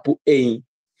man tapu ein.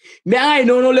 Me ai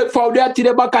no lek faude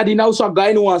atire bakadi na usa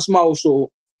gai no ansma uso.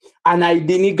 Ana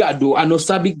idini gado, ano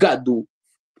sabi gado.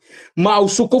 Ma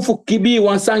usuko fu kibi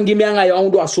wansangi me ai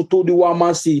ondo asuto di wa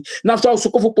mansi. Na so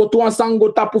usuko fu poto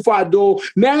wansango tapu fado.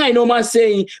 Me ai no man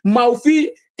sei, ma ufi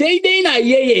teide na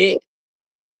yeye.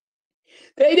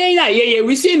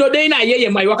 We see no day na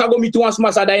yeye my wakago mitu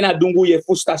wansma sada ina dungu ye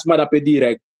fustas mada pe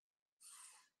direct.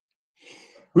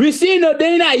 We see no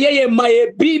day na yeye my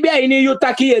bibi ini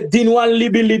yutaki ye dinwan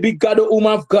libi gado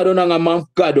umaf gado nanga maf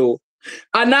gado.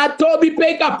 Anatobi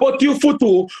peka potiu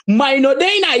futu my no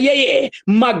day na yeye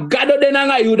magado de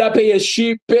nanga yuda pe ye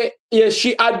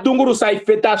shi adunguru sai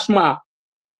fetasma.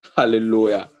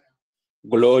 Hallelujah.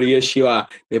 Glória Shiva,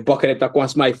 me bokreta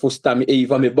kwansma e fustami e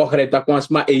iva me bokreta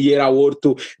kwansma e yera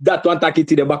wortu dat wan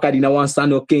takiti de bakadina wan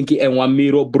sano kenki en wan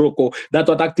miro broko dat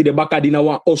wan takiti de bakadina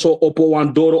wan oso opo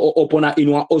wan doro o opona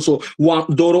inwa oso wan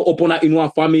doro opona inwa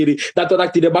family dat wan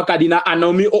takiti de bakadina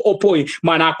anomi o opoi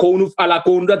mana kounu ala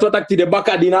kounu dat wan takiti de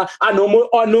bakadina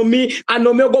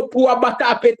anomi go puwa bata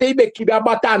apete ibe kibe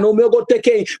bata anomi go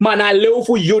teke mana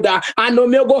leufu yuda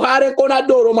anomi go hare kona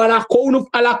doro mana kounu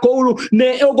ala kounu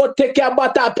ne go teke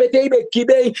bata pete ibe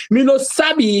kibe mino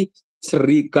sabi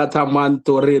srikata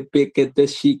manto repekete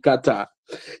shikata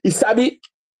isabi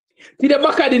tide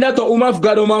bakadi nato umaf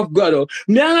gado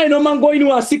mianga ino mango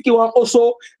inu asiki wa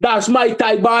oso das my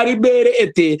taibari bere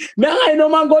ete mianga ino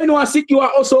mango inu asiki wa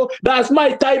oso das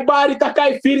my taibari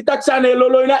takai firi taksane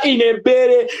lolo ina ine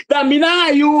bere da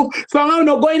minanga yu fanga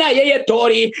no goina yeye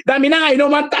tori da minanga ino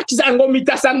man takizango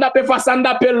mitasanda pe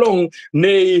fasanda pe long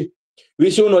nei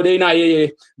Wisu no de na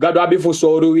yeye gado abifu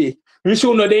soruwi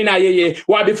wisu no de na yeye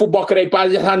wabifu bokre pa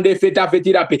hande feta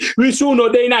fetirape wisu no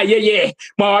de na yeye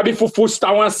ma wabifu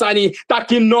fusta wansani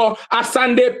takino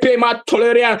asande pe ma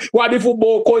tolerian wabifu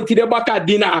boko itide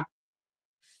bakadina.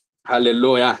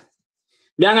 Hallelujah.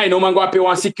 Mianga ino mango ape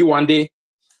wansiki wande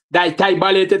dai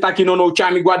taibalete takino no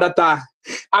chami guadata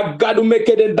agadu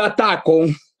mekede data ko.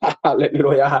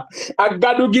 Hallelujah.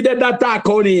 Agadu gide data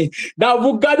koni. Da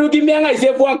fu gadu gi mianga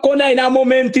ise fu akona ina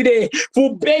momenti de.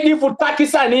 Fu begi fu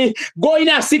takisani. Go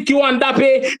ina siki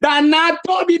wandape. Da na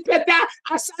tobi peta.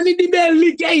 Asani di be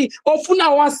ligei. Ofuna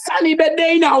wansani be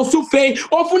de ina usufe.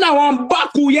 Ofuna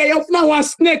wambaku yeye. Ofuna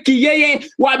wansneki yeye.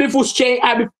 Wabi fu shen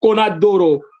abi kona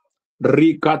doro.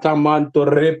 Rikata manto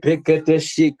repekete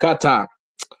shikata.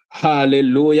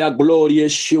 Hallelujah. Glory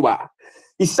Yeshua.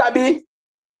 Isabi.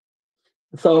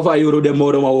 Sawa yoro de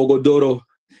moro ma wogo doro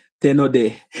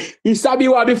tenode. Isabi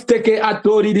wabif teke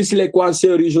atori disle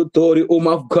kwanse rijotori o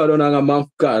mafkaro nanga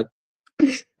mafkar.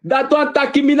 Dato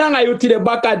ataki minanga yuti de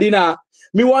bakadina.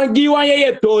 Mi wangi wan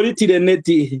yeye tori ti de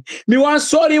neti. Mi wan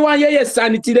sori wan yeye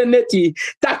sani ti de neti.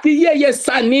 Taki yeye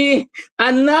sani.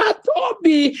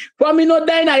 Anatobi. Kwa mi no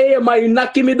daina yeye ma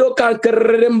yunaki mi do kan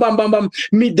kerembam.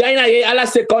 Mi daina yeye ala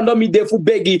sekondo mi defu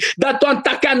begi. Dato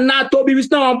antaki anatobi.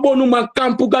 Wisna wambonu man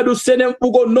kampu gadu senem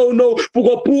pugo no.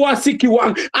 Pugo puwa siki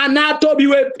wang. Anatobi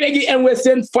we pegi and we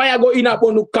send fire go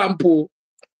inabonu kampu.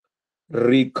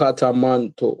 Rikata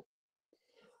manto.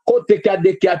 Kote ka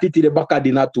deke atiti de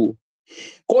bakadinatu.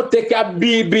 Kote ka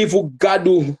bibi fu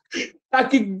gadu.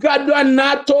 Taki gadu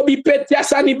anatobi peti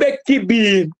asani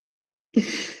bekibi.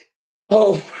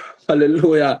 Oh,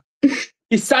 hallelujah.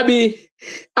 Isabi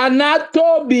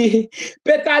anatobi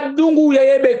peta dungu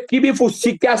yeye bekibi fu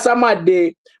siki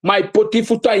asamade. My poti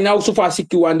futa ina usufa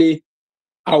siki wande.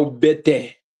 Au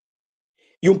bete.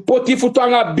 Yung poti futu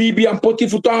anga bibi, ang poti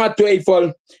futu anga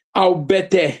twijfel. Au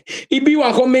bete. Ibi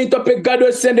wan gemeente pe gado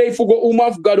sende ifugo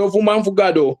uma fugado, fuma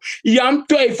fugado. Yam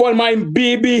twijfel mijn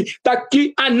bibi.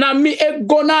 Taki anami e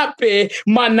gonape.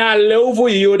 Mana leuvu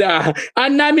yoda.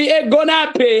 Anami e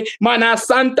gonape. Mana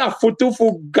santa futu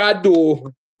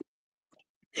fugado.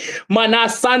 Mana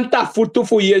santa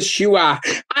futufu Yeshua.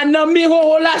 Anami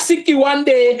hola siki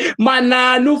wande.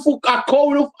 Mana nufu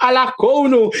akonu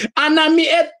alakonu. Anami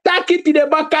etaki tide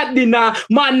bakadina.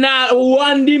 Mana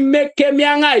wandi meke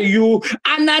mianga yu.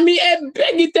 Anami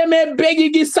ebegite me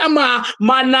begigi sama.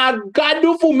 Mana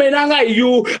gadufu menanga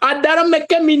yu. Adara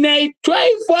meke mine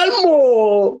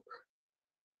twijfelmo.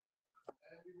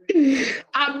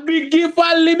 Abigi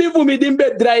fa libi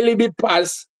fumidimbe dry libi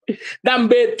pass. Dan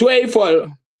be twijfel.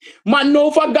 Man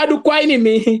no fa gadu kwa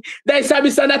mi. Dai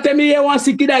sabi sana temi ye wan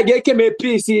siki da ge me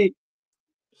pisi.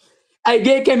 I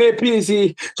ge me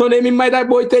pisi. So ne mi mai da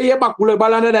boy te ye bakule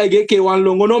balana da ge wan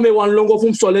longo. No me wan longo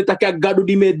fum sole taka gadu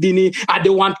di me dini. Ade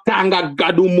wan tanga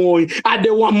gadu moy. Ade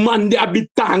wan mandi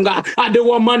abitanga. Ade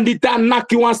wan mandi ta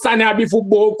naki wan sane abifu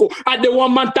boko. Ade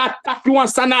wan manta taki wan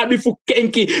sana abifu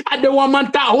kenki. Ade wan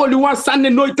manta holi wan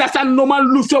sane no itasan no man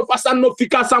lusho fasan no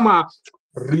fika sama.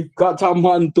 Rikata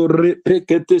manto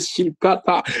repekete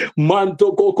shikata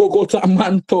manto kokokota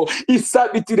manto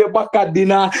isabi tire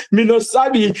bakadina mino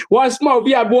sabi once more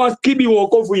vi abon kibi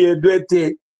woko fuye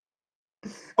dwete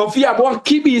ofi abon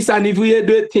kibi isani fuye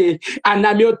dwete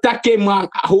anami otake ma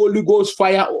Holy Ghost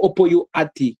fire upon you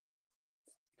ati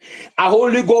a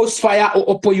Holy Ghost fire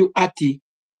upon you ati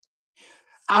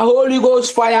a Holy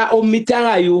Ghost fire on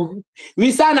mitanga you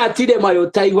we sana tide mayo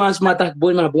Taiwan smata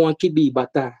boy ma bon kibi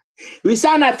bata we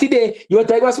sana tide yo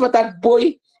Taiwan smata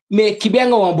boy me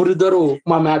kibenga wa burudoro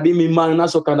mama abi mi man na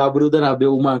so kana burudoro na be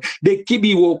woman de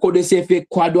kibi wo ko de se fe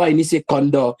kwado ini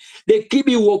secondo de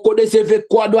kibi wo ko de se fe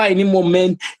kwado ini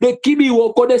moment de kibi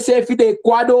wo ko de se fe de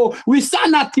kwado we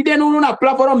sana tide no na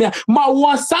platform ya ma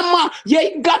wan sama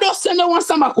ye gado sene wan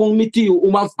sama community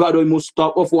woman gado you must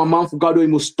stop of one man gado you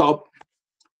must stop.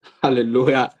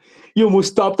 Hallelujah. You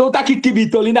must stop. Don't take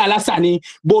kibitolina la sani.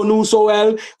 Bonu so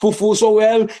well, fufu so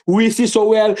well, wisi so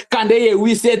well. Kandeye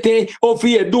wisete,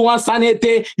 ofiye duwan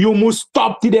sanete. You must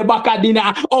stop tide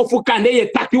bakadina. Ofu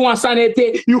kandeye taki wan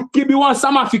sanete. You kibi wan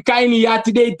sama fikaini ya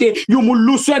tide ite. You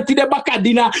must lose tide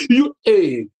bakadina. You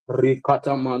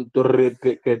rikata manto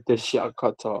repekete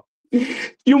shakata.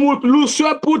 You must lose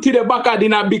your put in the back of the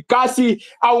bikasi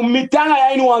au mitanga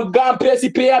ya inu wanga pesi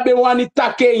peya be wani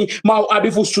take ma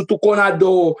abifu sutu kona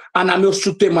do anamio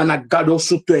sute managado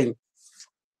sute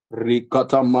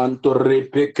rikata manto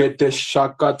repekete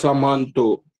shakata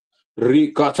manto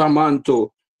rikata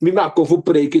manto mi ma konfu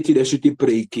preiki ti de shuti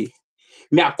preiki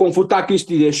mi a konfuta ki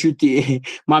sti de shuti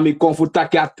ma mi konfuta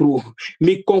ki a true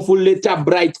mi konfu leta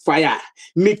bright fire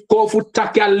mi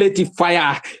konfuta ki a leti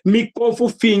fire mi konfu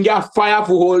finger fire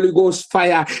for Holy Ghost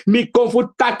fire mi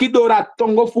konfuta ki dora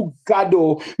tongo fu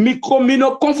gado mi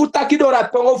komino konfuta ki dora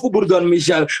tongo fu Bourdon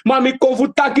Michel ma mi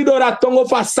konfuta ki dora tongo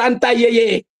fa Santa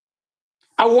Yeye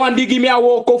I want to give me a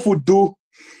walk fu do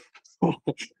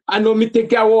I know me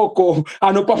take a walk.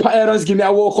 I know Papa EL-Ernst give me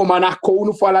a walk. Man, I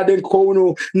kounu fala den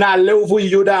kounu. Na levu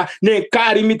yoda. Ne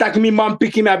kari mi tak mi man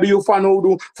piki me abi you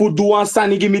fanoudu. Fu duan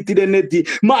sani give me tide neti.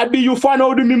 Ma abi you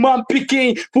fanoudu mi man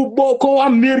piki. Fu boko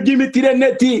amir give me tide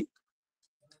neti.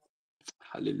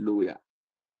 Hallelujah.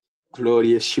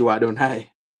 Glory Yeshua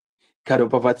Adonai. Kado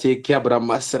Papa take care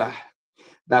masra.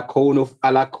 That kono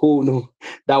ala kono.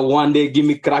 That one day give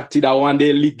me crack that one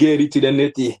day ligeri to the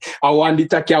neti. I want it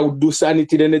taki I do sani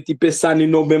to the neti pesani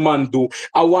no me mandu.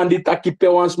 I want it taki pe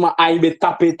once ma I be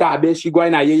tapeta be she go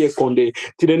na yeye konde.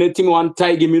 To the neti me one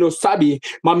tie give me no sabi.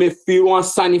 Ma me feel one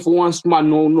sani for once man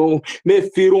no. Me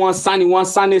feel one sani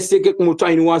seke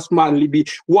kumuto in once man libi.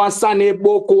 One sani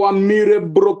boko one mire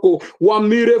broko. One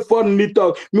mire for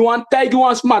nito. Me one tie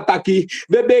once mataki.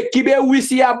 Bebe kibe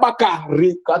wisi ya baka.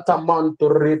 Rikata manto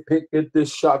repekete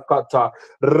shakata.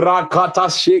 Rakata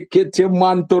shekete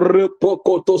manto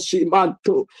repokoto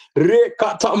simanto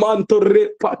rekata manto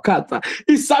repakata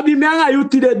isabi mianga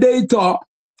yuti de data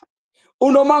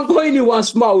uno manko ini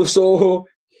once more so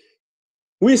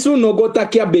we soon no go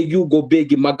takia beg you go beg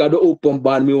magado open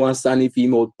bar me one sani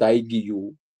fimo taigi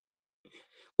you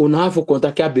una hafu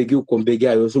kontakia beg you kon beg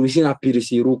ayo so we sina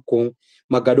pirisi rukon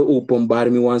magado open bar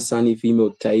me one sani fimo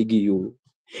taigi you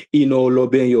Ino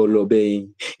lobe yo lobe.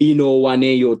 Ino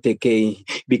wane yo teke.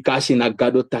 Bikasi na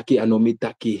gado taki anomi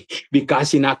taki.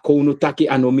 Bikasi na kounu taki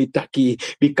anomi taki.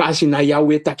 Bikasi na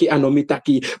Yahweh taki anomi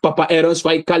taki. Papa Ernst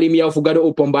fai kalimi ya fugado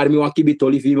upombar mi wakibi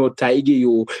tolifi mi o taigi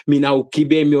yo. Mina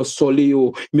ukibe mi o soli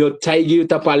yo. Mi o taigi yo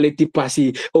tapaleti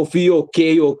pasi. Ofi yo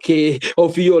ke yo ke.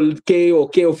 Ofi yo ke yo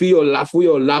ke. Ofi yo lafu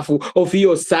yo lafu. Ofi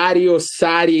yo sari yo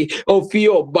sari. Ofi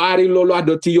yo bari lolo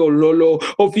adoti yo lolo.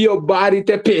 Ofi yo bari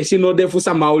te pesi no defu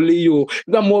sa mauli yo.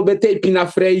 Da mobe te pina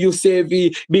fre you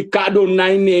sevi. Bikado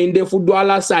naine inde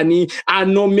fudwala sani.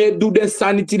 Anome du de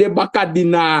sanity de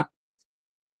bakadina.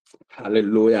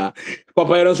 Hallelujah.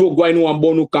 Papa Ernst wo gwa ni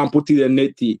wambonu kamputi de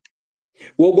neti.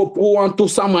 Wogo pu wantu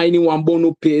sama ini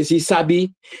wambonu pesi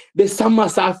sabi. De sama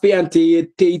sa fe ante ye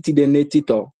teiti de neti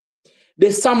to.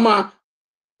 De sama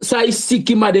sa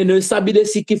isiki madene sabi de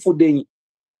siki fudeni.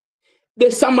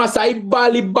 De sama sa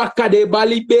ibali baka de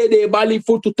bali bede bali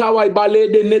futu tawa ibale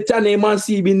de netane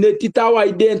mansi bi neti tawa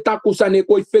ide ntakusane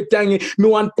ko ifetangi mi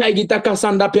wan tagi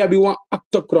takasanda pe abi wan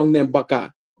akto krong nem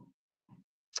baka.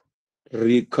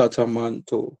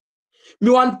 Rikatamanto. Mi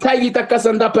wan tagi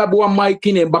takasanda pe abi wan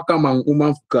maikine baka man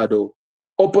umafukado.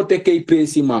 Opoteke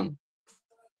ipesi man.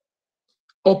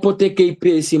 Opoteke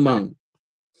ipesi man.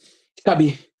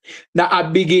 Sabi. Na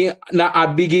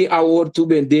abigi awor tu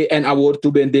bende en awor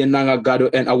tu bende nanga gado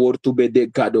en awor tu bende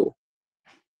gado.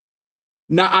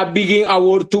 Na abigi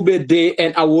awor tu bende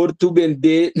en awor tu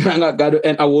bende nanga gado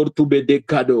en awor tu bende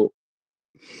gado.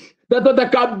 Dato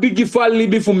taka bigi fali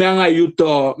bifu me anga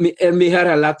yuto mi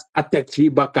hera lat atekchi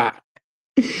baka.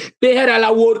 Te hera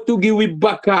la wor tu giwi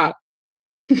baka.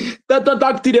 Dato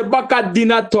tak tide baka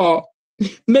dinato.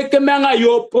 Meke me anga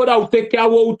yo poda uteke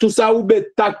awo utusa ube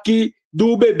taki.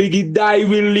 Dube bigi die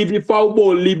will live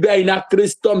faubo libe ina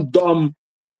Christendom.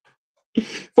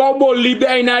 Faubo libe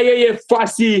ina ye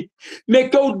fasi.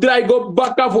 Make you dry go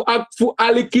back fu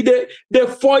alikide the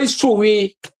voice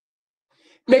suwi.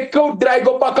 Make you dry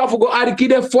go back go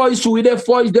alikide voice suwi the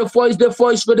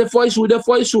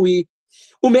voice suwi.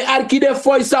 Ume alikide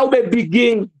voice sa ube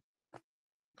begin.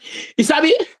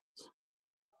 Isabi?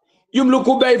 Yum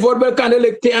luku bay vorbel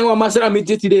kanele te angwa masra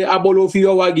mititi de abolo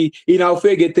fiyo wagi ina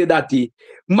ufegete dati.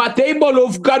 Matei bolo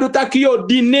gadu takiyo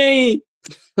dinei.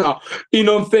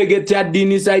 Inon fegete a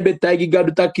dini saibe tagi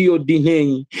gadu takiyo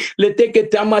dinei. Le teke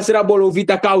te masra bolo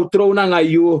vita ka utro nanga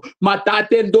yo.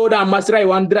 Matate doda masra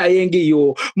wandra yengi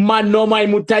yo. Manoma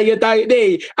imutaye ta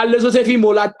de. Aleso se fi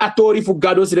mola atori fu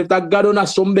gado sirefta gado na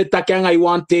sombe takanga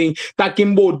iwante.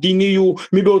 Takimbo dini yo.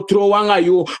 Mibo tro wanga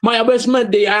yo. My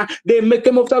basement they are they make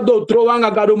him after do throw wanga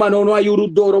gado manono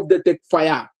yuru door of the take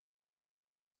fire.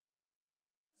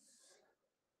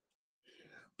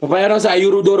 Papa Ernst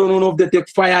yuru door on of the take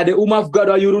fire. The of God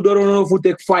yuru door on of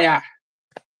take fire.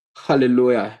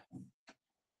 Hallelujah.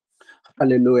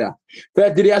 Hallelujah.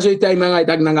 First the reason time nga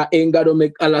itag nga engado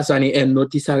make alasani and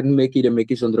notice make it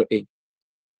make sondro e.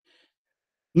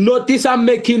 Notice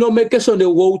make no make son the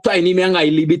water ini me nga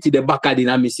ilibiti the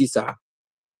bakadina misisa.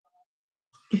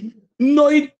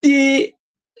 Noiti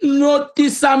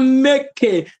notice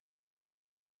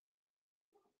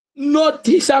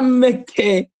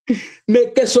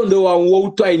make sonde wa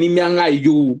woto ini mianga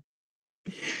yu.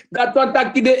 Dat wat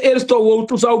taki de eerste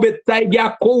woto zou betai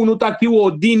ya ko no taki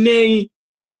wo dinei.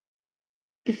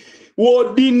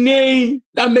 Wo dinei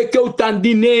da make utan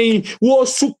dinei. Wo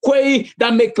sukwei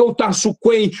da make utan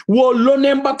sukwei. Wo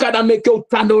lonembaka da make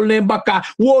utan lonembaka.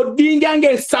 Wo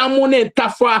dingange samone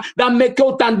tafa da make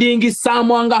utan dingi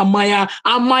samonga amaya.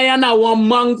 Amaya na wa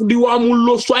mang di wa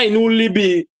mulo swa inu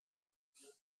libi.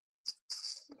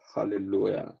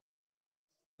 Hallelujah.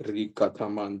 Rikata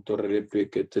manto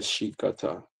repekete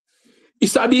shikata.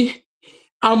 Isabi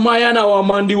amaya na wa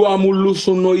mandi wa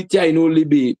mulusu no itia inu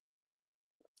libi.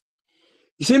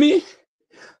 You see me?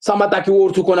 Samata ki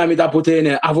wortu kona mita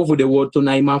potene afufu de wortu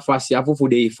na ima fasi afufu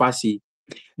de ifasi.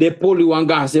 De poli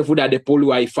wanga ansefu da de poli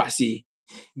wa ifasi.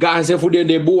 Ga ansefu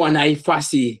de bu wana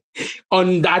ifasi.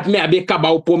 On that me abe kaba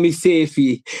upo mi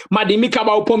sefi. Madi mi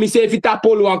kaba upo mi sefi ta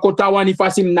poli wankota wani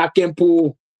fasi mna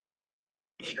kempu.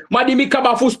 Madi mi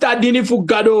kaba fusta dini fu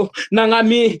gado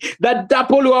nangami. Da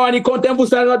poli wani kontem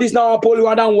fusta no dis na wa poli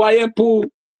wadan wayempu.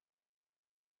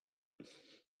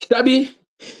 Kitabi?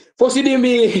 Fosidi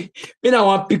mi na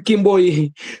wan pikin boy.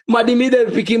 Madi mi de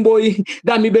pikin boy.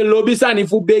 Da mi be lobby sani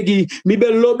fu begi. Mi be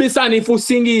lobby sani fu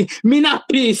singi. Mi na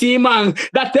pisi man.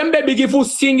 Da tembe bigi fu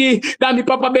singi. Da mi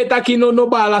papa beta ki no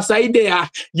bala sa idea.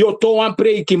 Yo to wan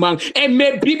pray ki man. E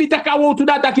me bibi taka wo to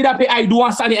da takida pe I do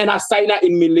wan sani en a signa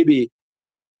in mi libi.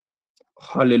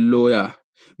 Hallelujah.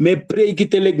 Me pray ki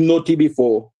telek noti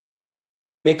before.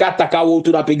 Me ka taka wo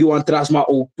to da pe gi wan trasma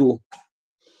out to.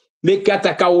 Make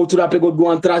ataka outro da pego do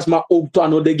antras ma outro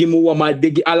ano de gimu ma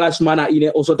de alas mana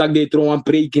ine osotak de tron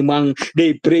preek man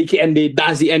de preek and de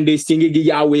dance and de sing gi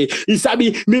Yahweh.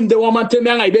 Isabi mim de woman teme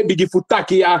anga be bigi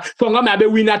futaki ya. Songa me abe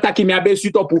wina taki me abe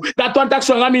sutopu. That one tak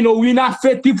songa mi no wina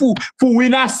fetifu fu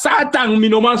wina satan mi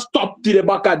no man stop ti de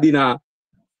bakadina.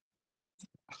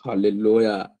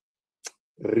 Hallelujah.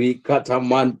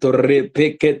 Rikatamanto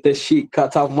repekete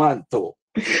shikatamanto.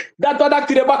 Dato da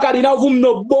kire bakari na vum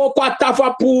no boko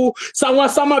atafa pu sama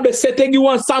sama be setegi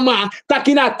wan sama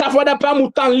takina atafa da pa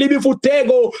mutan libi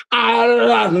futego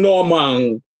ala no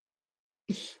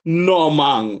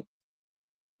man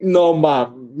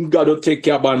gotta take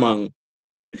care of man.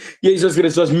 Jesus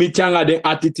Christus mitanga de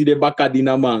attitude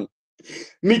bakadina man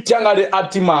mitanga de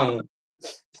atiman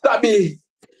sabi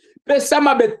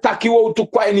pesama be takiwo tu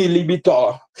kwa ni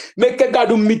libito meke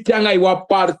gadu mitanga iwa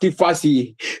party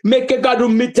fasi meke gadu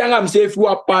mitanga msefi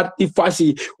wa party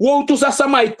fasi wo tu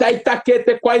sasama itaita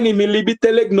kete kwa ni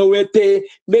milibiteleg no wete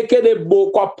meke de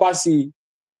bo kwa pasi.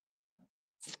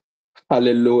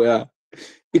 Hallelujah.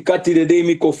 Ikati de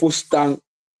demi ko fustang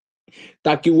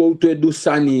takiwo tu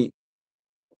edusani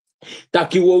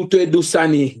taki woto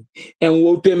edusani en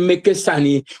woto meke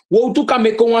sani woto ka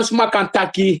meke wan sma kan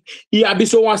taki I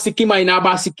abiso wan siki ma ina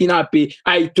ba siki na pe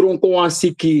ai tronko wan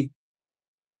siki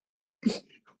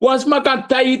wan sma kan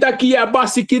tai taki ya ba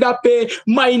siki da pe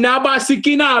ma ina ba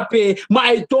siki na pe ma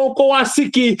ai tronko wan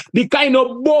siki di kai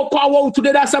no boko a woto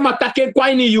de da sama take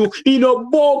kwa ni you ino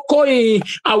boko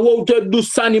a woto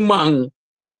edusani man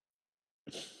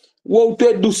woto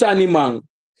edusani man.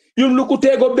 Yun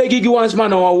lukutego begi giwans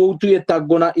mana wa wutu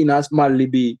etagona inas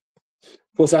malibi.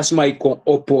 Fosas mai kon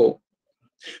opo.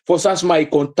 Fosas mai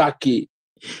kon taki.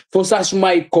 Fosas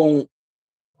mai kon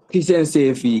kisen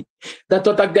sefi. Dat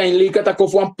tot ak dain lika tak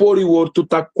of wan pori word to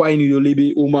tak kwa ini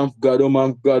libi man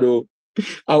gado.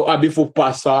 Au abifu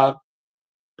pasa.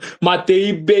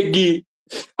 Matei begi.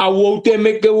 A wote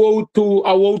meke wotu.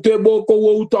 A wote boko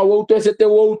wotu. A wote sete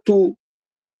wotu.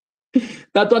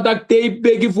 Dat wat ik te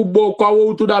begi fu boko a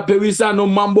wotu da pewisa no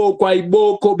mambo kwa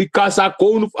iboko bikasa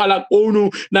konu ala konu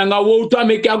nanga wotu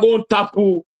ameke agon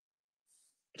tapu.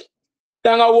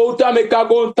 Nanga wotu ameke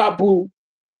agon tapu.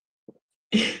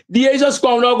 Die Jesus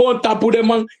kwam no agon tapu de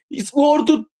man. Is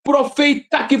woord profeet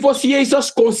taki fosi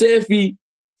Jesus konsefi.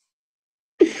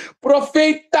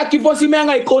 Profeet taki fosi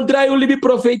menga I kontra yu libi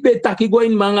profeet be taki go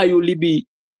in manga yu libi.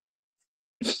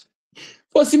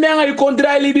 Fosi menga I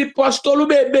kontra libi pastolu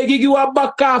be begi wa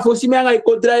baka fosi menga I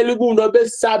kontra libi no be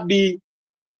sabi.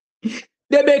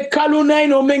 Debe kaluna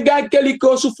ino menga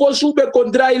keliko su fosu be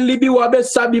kontra libi wa be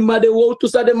sabi ma de wo tu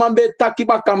sa de mambe taki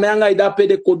baka menga ida pe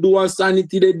de koduan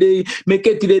sanity de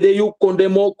meke ti de yu konde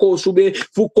moko sube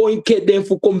fuko inkeden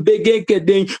fuko mbege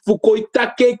keden fuko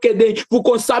itake keden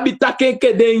fuko sabi take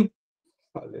keden.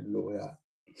 Hallelujah.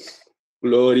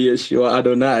 Glory Yeshua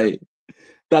Adonai.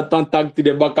 Tatantak ti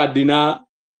de bakadina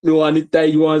no anita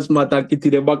yuans mataki ti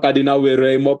de bakadina we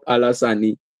remop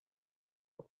alasani.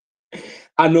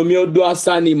 Anomi odo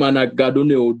asani managado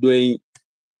ne odoin.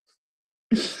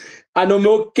 Anomi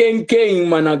o kenken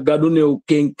managado ne o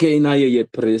kenken na ye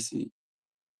presi.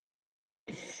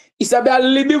 Isabe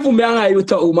alibi fu me anga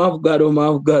yuta o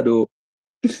mafgado.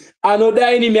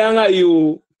 Anoda ini me anga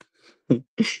yu.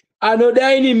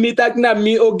 Anoda ini mitak na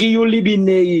mi ogi yu libi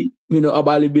nei. Mino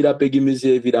abali bida pegi mi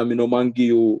se vida mino mangi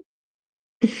yu.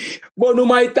 Bonu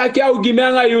maitaki au gi me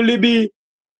anga yu libi.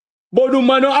 Bonu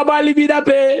mano abali bida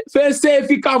pe fe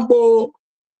sefi kampo.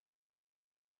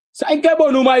 Saike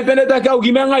bonu mai veneta ka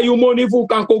ugimenga yu moni fu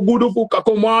kanko gudu fu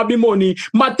kako mabi moni.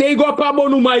 Matego pa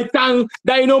bonu mai tang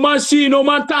da ino man si no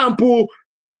man tampu.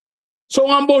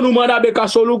 So an bonu mana be ka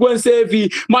solu gwen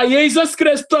sefi. Ma Jesus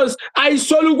Christus ai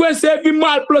solu gwen sefi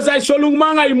mal plus ai solu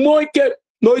manga I moike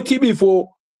no iti before.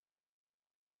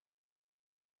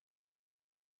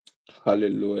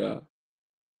 Hallelujah.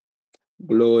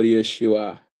 Glory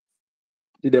Yeshua.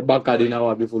 Ti de bakadina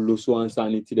wa before lusu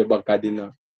ansani ti de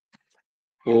bakadina.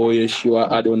 Oh Yeshua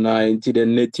Adonai, ti de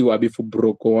neti wa bifu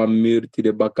broko wa mir ti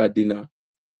de bakadina.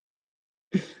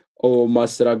 Oh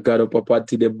Masra Garo Papa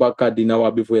ti de bakadina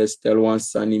wa bifu estel wan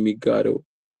sani mi Garo.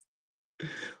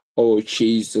 Oh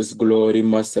Jesus, glory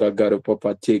Masra Garo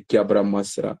Papa take yabra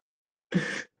Masra.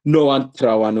 No one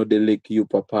trawa no de lake you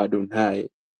Papa Adonai.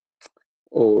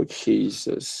 Oh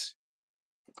Jesus.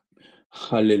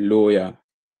 Hallelujah.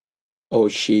 Oh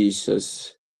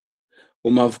Jesus.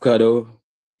 Umafkado.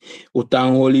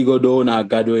 Utang Holy Godo na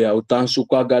gado ya utang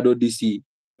sukwa gado disi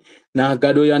na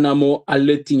gado ya namo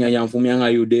aletinya yang fumianga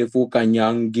yude fu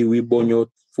kanyang giwi bonyo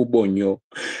fu bonyo.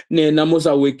 Ne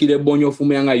namosa weki de bonyo fu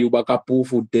mianga yu baka pu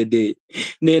fu dede.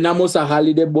 Ne namosa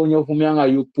hali de bonyo fu mianga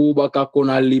yu pu baka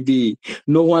kona libi.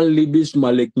 No one libi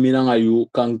smalek minanga yu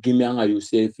kan gimianga yu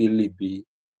sefi libi.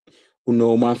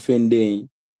 Uno ma fendeng.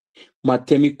 Ma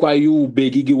temi kwa yu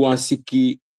begigi wan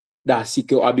siki da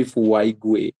siki abi fu wa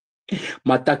igwe.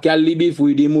 Ma taki alibi fu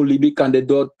idimu libi kande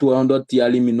do 200 ti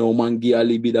alimi no mangi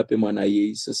alibi da pe mana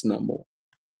Jesus namo.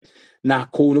 Na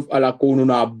konu ala konu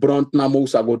na bront na mo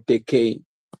sa go teke.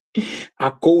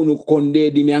 A konu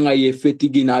konde di mianga ye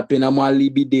fetigi na pe na mo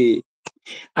alibi de.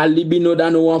 Alibi no da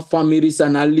no wan family sa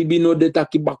na alibi no de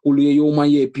taki bakulu ye yo ma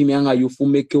ye pi mianga yu fu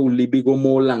meke u libi go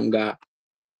mo langa.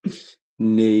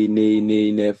 Nee,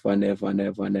 never,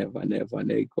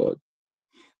 God.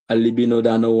 Alibi no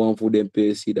da no one for them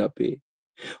pay see that pay.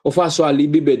 Of us so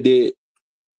alibi be de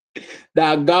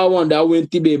that guy one that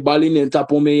went to be balling and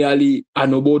tapo me yali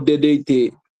anobo de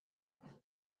te.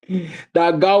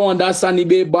 That guy one that sunny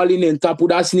be balling and tapu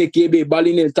that snake be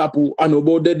balling and tapu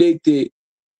anobo de te.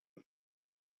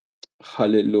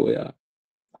 Hallelujah.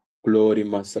 Glory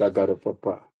Master God of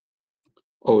Papa.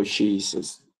 Oh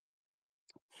Jesus.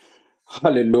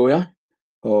 Hallelujah.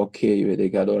 Okay, we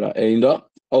got all that.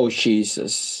 Oh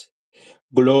Jesus.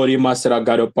 Glory Master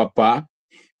God of Papa.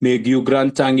 May you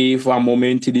grant tangi for a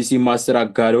moment this Master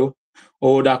God.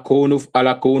 Oh, da kono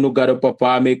ala kono garo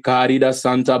papa me kari da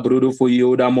santa brudo for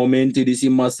you da momenti disi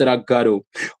masra garo.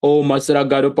 Oh, masra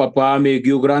garo papa me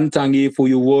you grant tangi for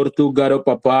you word to garo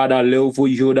papa da leo for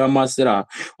you da masra.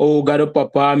 Oh, garo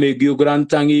papa me you grant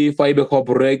tangi fibe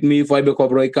kobrek me fibe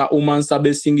kobreka uman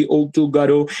sabe singi o to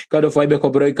garo fibe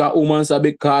kobreka uman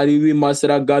sabe kari we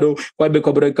masra garo fibe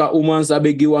kobreka uman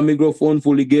sabe giwa microphone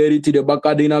fully geri ti de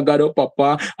bakadina garo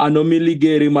papa anomi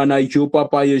ligeri mana you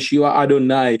papa Yeshua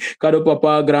Adonai garo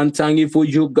papa grantangi for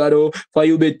you garo for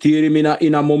you betiri mina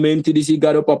in a moment disi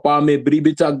garo papa me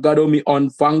bribita garo mi on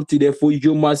fang ti de for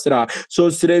you masra so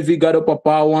strevi garo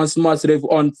papa once masrev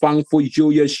on fang for you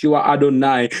Yeshua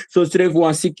Adonai so strevi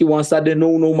wan siki wan sa de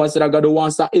no masra garo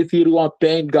wan sa efiri wan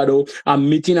pen garo I'm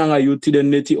meeting anga you ti de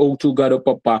neti o to garo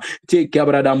papa take care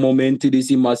that moment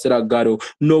disi masra garo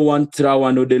no one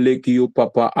trawa no de leki you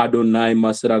papa Adonai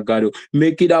masra garo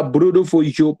make it a brudo for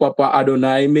you papa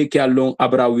Adonai make it along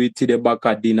abra witi de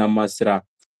bakadina masra.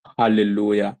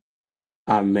 Hallelujah.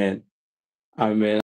 Amen. Amen.